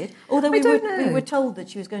 Jilly. she did. Although I don't know. we were told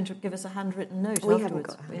that she was going to give us a handwritten note We haven't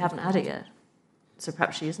afterwards. got a We haven't had it yet. So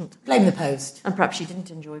perhaps she isn't. Blame the post. And perhaps she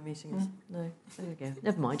didn't enjoy meeting us. No. There we go.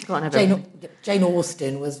 Never mind. You can't have everything. Jane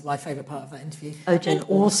Austen was my favourite part of that interview. Oh, Jane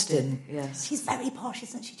Austen. Yes. She's very posh,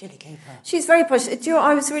 isn't she, Jilly Cooper? She's very posh. Do you know,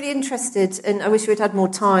 I was really interested, and I wish we'd had more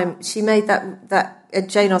time. She made that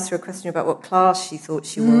Jane asked her a question about what class she thought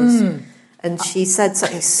she was. And she said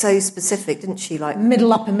something so specific, didn't she? Like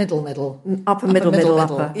Middle, upper, middle. upper, middle,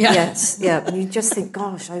 upper. Yeah. Yes, yeah. And you just think,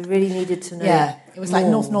 gosh, I really needed to know. Yeah, it was like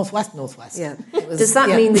more. northwest. Yeah. It was- Does that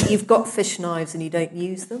yeah. mean that you've got fish knives and you don't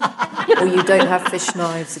use them, or you don't have fish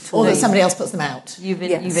knives at all? Or that somebody else puts them out. You've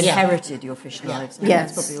Yes. inherited your fish knives. I mean,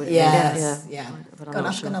 Yes. That's probably what it Yes, is. yeah. But I'm Go on, not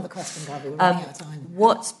ask sure. another question, Garvey. We're running out of time.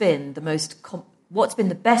 What's been the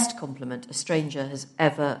best compliment a stranger has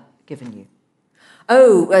ever given you?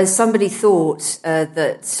 Oh, somebody thought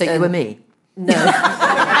that... So you were me? No.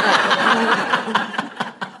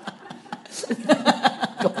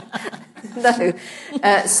 No.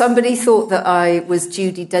 Somebody thought that I was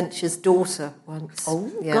Judi Dench's daughter once.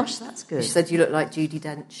 Oh, gosh, that's good. She said, you look like Judi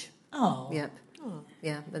Dench. Oh. Yep. Oh.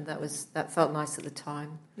 Yeah, and that felt nice at the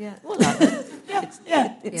time. Yeah. Well,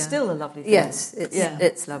 it's still a lovely thing. Yes,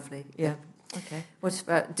 it's lovely. Yeah. Okay. What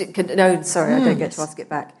about... No, sorry, I don't get to ask it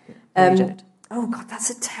back. You don't. Oh, God, that's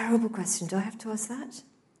a terrible question. Do I have to ask that?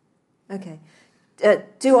 Okay.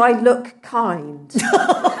 Do I look kind?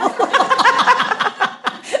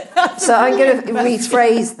 So I'm going to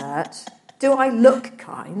rephrase that. Do I look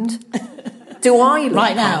kind? Do I look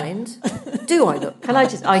right kind? Do I look Can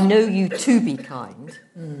kind? I know you to be kind.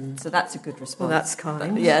 So that's a good response. Well, that's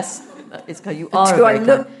kind. Yes. It's kind. You are Do a I very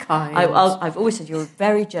look kind? I've always said you're a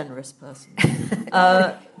very generous person.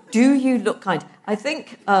 Do you look kind? I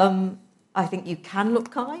think you can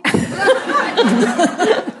look kind.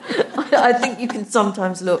 I think you can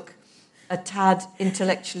sometimes look a tad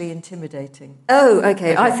intellectually intimidating. Oh,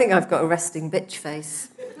 okay. I think I've got a resting bitch face.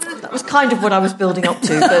 That was kind of what I was building up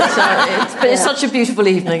to, but it's such a beautiful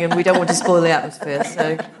evening and we don't want to spoil the atmosphere,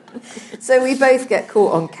 So we both get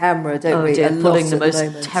caught on camera, don't we? Dear, A lot pulling the at most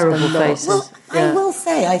moment. terrible A lot. faces. Well, Yeah. I will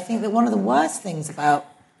say, I think that one of the worst things about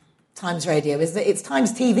Times Radio is that it's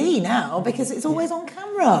Times TV now because it's always on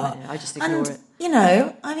camera. I just ignore it. You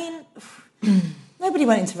know, I mean, nobody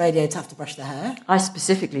went into radio to have to brush their hair. I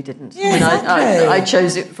specifically didn't. Yeah, exactly. I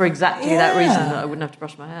chose it for exactly that reason, Yeah. that I wouldn't have to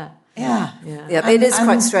brush my hair. Yeah. Yeah, it is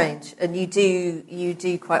quite strange, and you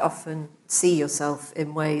do quite often see yourself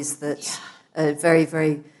in ways that are very,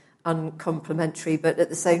 very uncomplimentary, but at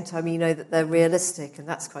the same time you know that they're realistic, and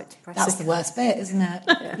that's quite depressing. That's the worst bit, isn't it?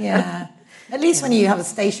 Yeah. At least when you have a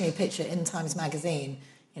stationary picture in Times Magazine,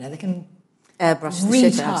 you know, they can airbrush the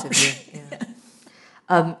shit out of you.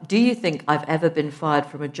 Yeah. Do you think I've ever been fired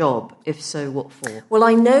from a job? If so, what for? Well,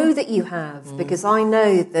 I know that you have, because I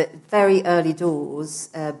know that very early doors,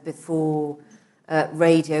 before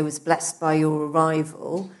radio was blessed by your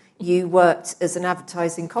arrival, you worked as an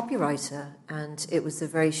advertising copywriter, and it was a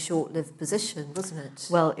very short-lived position, wasn't it?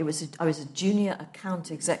 Well, I was a junior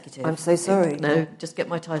account executive. I'm so sorry. No, just get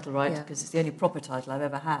my title right, because it's the only proper title I've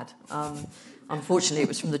ever had. Unfortunately, it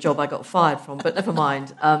was from the job I got fired from, but never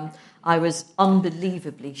mind. I was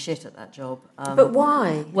unbelievably shit at that job. But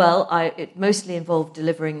why? Well, it mostly involved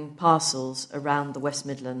delivering parcels around the West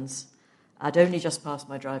Midlands. I'd only just passed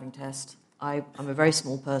my driving test. I'm a very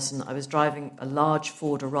small person. I was driving a large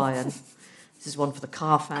Ford Orion. This is one for the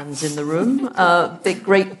car fans in the room.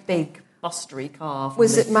 Great big bustery car.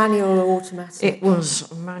 Was it manual or automatic? It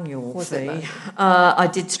was manual. Was it manual? I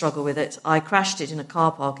did struggle with it. I crashed it in a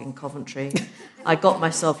car park in Coventry. I got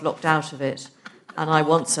myself locked out of it, and I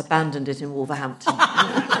once abandoned it in Wolverhampton.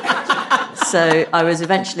 So I was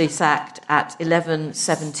eventually sacked at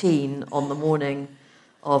 11:17 on the morning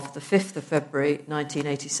of the 5th of February,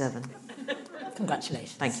 1987.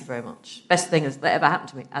 Congratulations. Thank you very much. Best thing that ever happened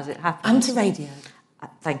to me, as it happened. And to radio.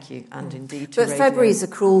 Thank you, and indeed to But radio. February's a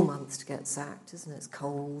cruel month to get sacked, isn't it? It's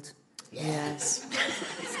cold. Yes.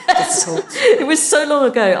 Difficult. It was so long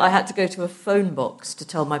ago, I had to go to a phone box to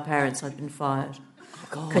tell my parents I'd been fired. Oh,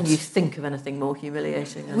 God. Can you think of anything more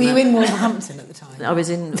humiliating than Were you that? in Wolverhampton at the time? I was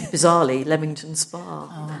in, bizarrely, Leamington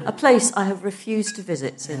Spa. A place I have refused to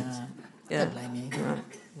visit since. Yeah. Don't blame you. Right.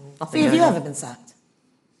 So have you ever been sacked?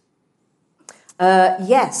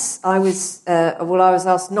 Yes, I was. I was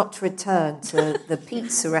asked not to return to the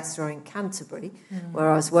pizza restaurant in Canterbury, where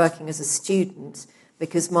I was working as a student,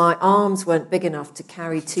 because my arms weren't big enough to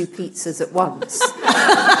carry 2 pizzas at once,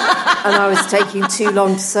 and I was taking too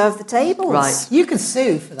long to serve the tables. Right. You could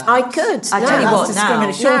sue for that. I could. I tell you That's what,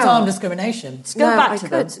 now. short-arm discrimination. Go No, back I to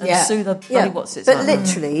them could. and sue the bloody what's-its. But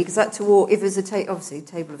literally, because I had to walk. If it was obviously a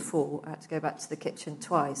table of 4, I had to go back to the kitchen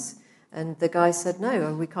twice. And the guy said,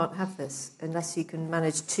 no, we can't have this unless you can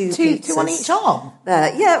manage 2 pizzas. 2 on each arm?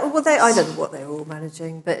 There. Yeah, well, I don't know what they were all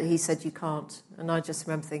managing, but he said you can't. And I just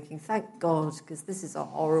remember thinking, thank God, because this is a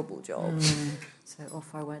horrible job. So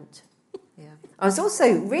off I went. Yeah. I was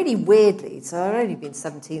also really weirdly, so I'd only been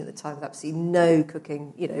 17 at the time with absolutely no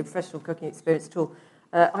cooking, professional cooking experience at all.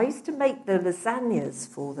 I used to make the lasagnas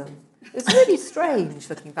for them. It was really strange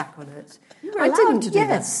looking back on it. You were allowed to do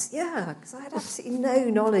that? Yeah, because I had absolutely no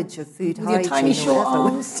knowledge of food With hygiene. your tiny or short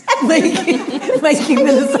whatever. arms making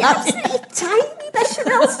the lasagna. Tiny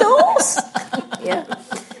bechamel sauce. Yeah,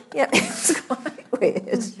 it was quite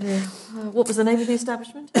weird. What was the name of the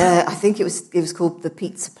establishment? I think it was called the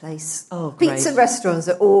Pizza Place. Oh, great. Pizza restaurants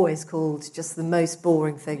are always called just the most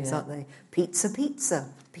boring things, aren't they? Pizza, Pizza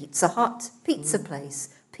Hut, Pizza Place,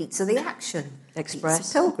 Pizza the Action, Express.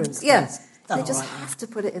 Pizza Pilgrims. Yes, They just have to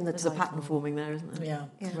put it in the There's title. a pattern forming there, isn't there? Yeah.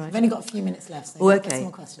 Yeah. We've only got a few minutes left, so Oh, get some okay.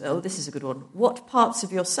 more questions. Oh, this is a good one. What parts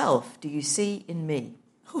of yourself do you see in me?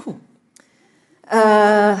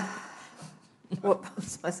 What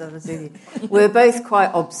parts of myself are silly? We're both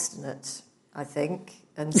quite obstinate, I think.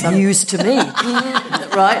 And News to me,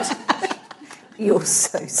 right? You're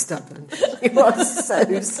so stubborn. You are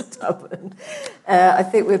so stubborn. I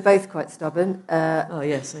think we're both quite stubborn. Oh,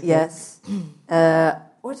 yes. Okay. Yes. I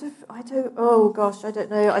don't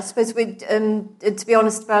know. I suppose we, to be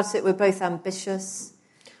honest about it, we're both ambitious.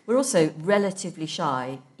 We're also relatively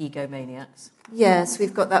shy egomaniacs. Yes,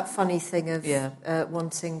 we've got that funny thing of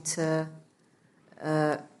wanting to,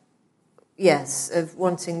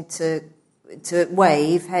 to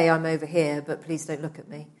wave, hey, I'm over here, but please don't look at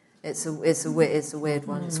me. It's a weird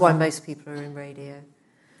one. It's why most people are in radio.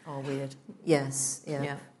 Oh, weird. Yes,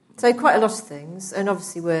 yeah. So quite a lot of things, and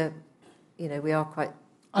obviously we are quite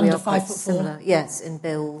under 5 foot similar. 4. Yes, in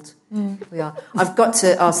build we are. I've got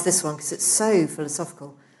to ask this one because it's so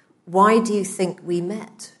philosophical. Why do you think we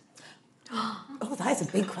met? Oh, that is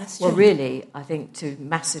a big question. Well, really, I think to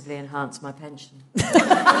massively enhance my pension. So,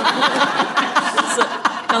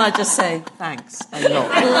 can I just say thanks a lot?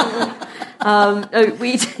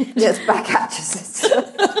 Yes, back actresses.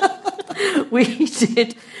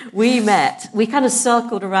 We met. We kind of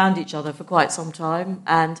circled around each other for quite some time,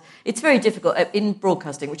 and it's very difficult in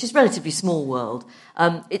broadcasting, which is a relatively small world.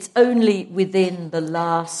 It's only within the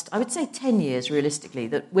last, I would say, 10 years, realistically,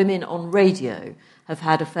 that women on radio have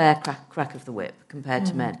had a fair crack of the whip compared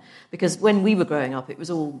to men. Because when we were growing up, it was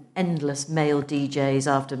all endless male DJs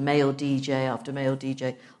after male DJ after male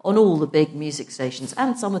DJ on all the big music stations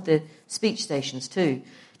and some of the speech stations too.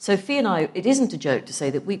 So Fee and I, it isn't a joke to say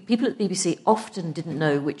that people at the BBC often didn't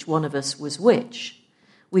know which one of us was which.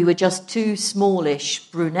 We were just two smallish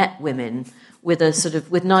brunette women with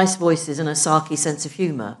nice voices and a sarky sense of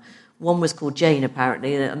humour. One was called Jane,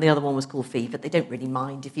 apparently, and the other one was called Fee, but they don't really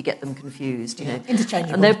mind if you get them confused, you know.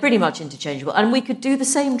 Interchangeable. And they're pretty much interchangeable. And we could do the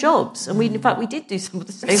same jobs. And in fact, we did do some of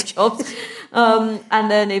the same jobs. And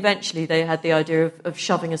then eventually they had the idea of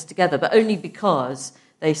shoving us together, but only because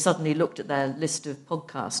they suddenly looked at their list of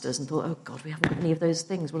podcasters and thought, oh, God, we haven't got any of those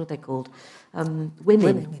things. What are they called?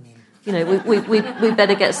 Women. You know, we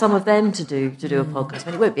better get some of them to do a podcast.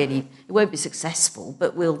 I mean, it won't be successful,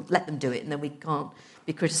 but we'll let them do it, and then we can't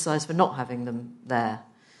be criticised for not having them there.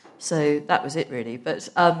 So that was it, really. But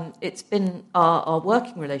it's been our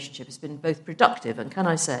working relationship has been both productive and, can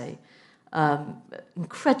I say,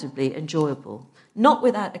 incredibly enjoyable. Not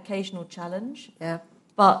without occasional challenge,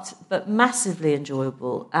 but massively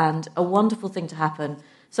enjoyable and a wonderful thing to happen.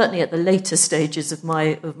 Certainly at the later stages of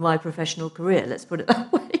my professional career. Let's put it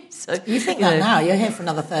that way. So you think that now? You're here for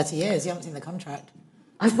another 30 years. You haven't seen the contract.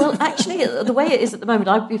 Well, actually, the way it is at the moment,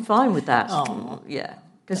 I'd be fine with that. Oh. Yeah,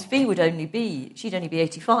 because Fee she'd only be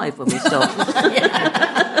 85 when we stop.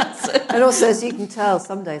 And also, as you can tell,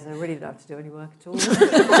 some days I really don't have to do any work at all.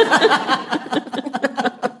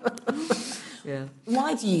 Yeah.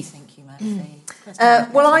 Why do you think you met Fee?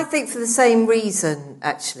 Well, I think for the same reason,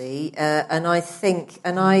 actually, so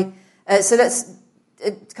let's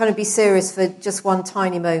kind of be serious for just one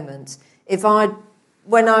tiny moment.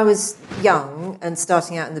 When I was young and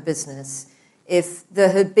starting out in the business, if there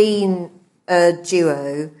had been a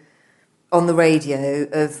duo on the radio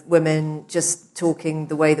of women just talking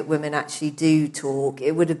the way that women actually do talk,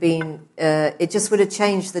 it would have been, it just would have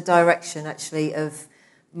changed the direction, actually, of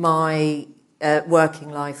my working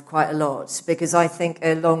life quite a lot, because I think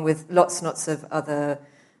along with lots and lots of other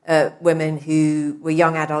women who were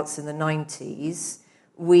young adults in the 90s,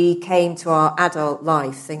 we came to our adult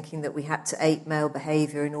life thinking that we had to ape male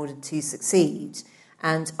behaviour in order to succeed.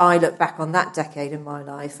 And I look back on that decade in my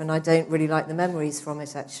life and I don't really like the memories from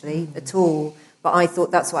it, actually, at all. But I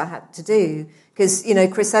thought that's what I had to do. Because, you know,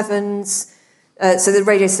 Chris Evans... so the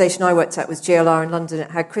radio station I worked at was GLR in London.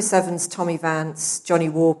 It had Chris Evans, Tommy Vance, Johnny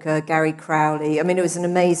Walker, Gary Crowley. I mean, it was an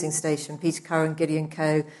amazing station. Peter Curran, Gideon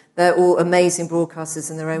Coe. They're all amazing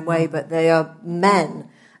broadcasters in their own way, but they are men.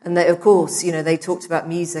 And they, of course, you know, they talked about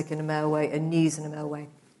music in a male way and news in a male way.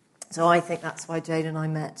 So I think that's why Jane and I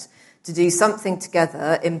met, to do something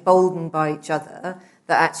together, emboldened by each other,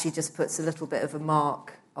 that actually just puts a little bit of a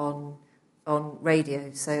mark on radio.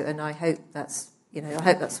 So, and I hope that's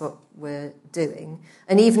what we're doing.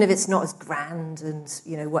 And even if it's not as grand and,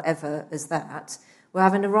 you know, whatever as that, we're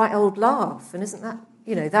having a right old laugh. And isn't that,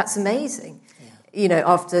 you know, that's amazing. Yeah. You know,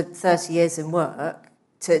 after 30 years in work,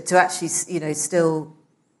 to actually, you know, still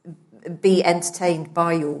be entertained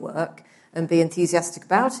by your work and be enthusiastic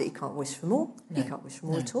about it, you can't wish for more. No. You can't wish for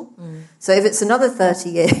more at all. So if it's another 30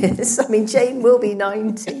 years, I mean, Jane will be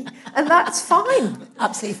 90, and that's fine.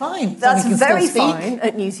 Absolutely fine. That's very fine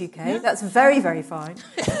at News UK. Yeah. That's very, very fine.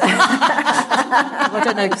 Well, I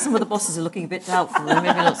don't know, because some of the bosses are looking a bit doubtful. Maybe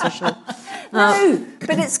not so sure. No,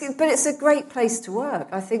 but it's a great place to work.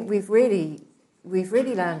 I think we've really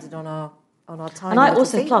landed on our time. And I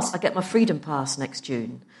also, plus, I get my Freedom Pass next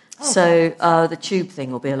June. So the tube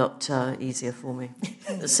thing will be a lot easier for me.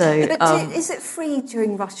 So, but is it free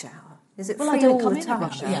during rush hour? Is it free I don't all come the in time? at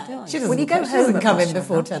rush hour, do I? She when you go home, come in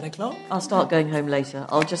before 10 o'clock. I'll start going home later.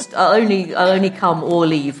 I'll only come or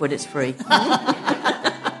leave when it's free.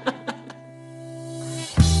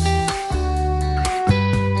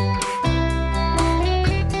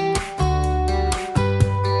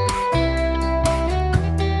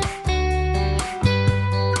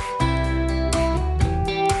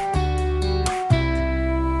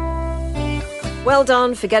 Well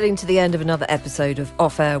done for getting to the end of another episode of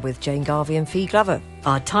Off Air with Jane Garvey and Fee Glover.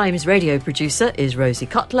 Our Times radio producer is Rosie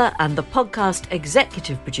Cutler, and the podcast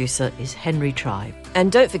executive producer is Henry Tribe.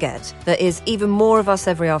 And don't forget, there is even more of us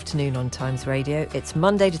every afternoon on Times Radio. It's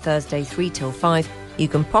Monday to Thursday, 3 till 5. You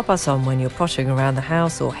can pop us on when you're pottering around the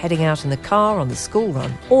house or heading out in the car on the school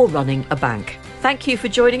run. Or running a bank. Thank you for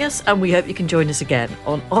joining us, and we hope you can join us again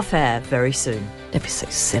on Off Air very soon. Don't be so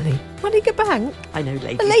silly. Running a bank? I know,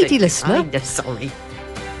 ladies. A lady listener. I'm just sorry.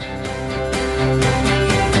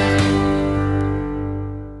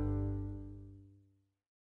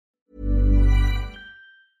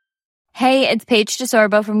 Hey, it's Paige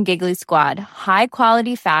DeSorbo from Giggly Squad. High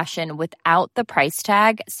quality fashion without the price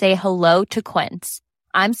tag. Say hello to Quince.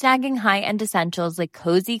 I'm snagging high-end essentials like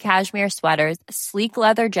cozy cashmere sweaters, sleek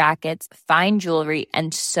leather jackets, fine jewelry,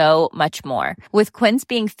 and so much more. With Quince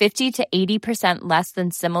being 50 to 80% less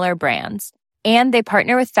than similar brands. And they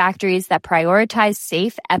partner with factories that prioritize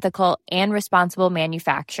safe, ethical, and responsible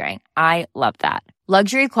manufacturing. I love that.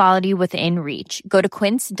 Luxury quality within reach. Go to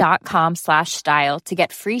quince.com/style to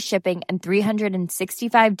get free shipping and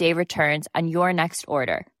 365-day returns on your next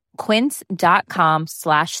order.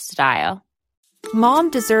 Quince.com/style. Mom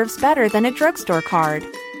deserves better than a drugstore card.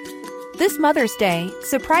 This Mother's Day,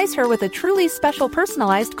 surprise her with a truly special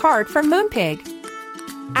personalized card from Moonpig.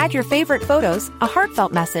 Add your favorite photos, a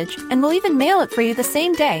heartfelt message, and we'll even mail it for you the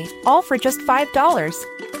same day, all for just $5.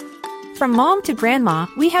 From mom to grandma,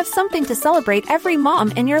 we have something to celebrate every mom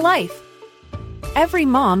in your life. Every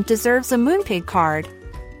mom deserves a Moonpig card.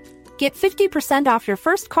 Get 50% off your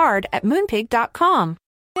first card at Moonpig.com.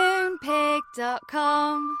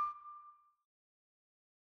 Moonpig.com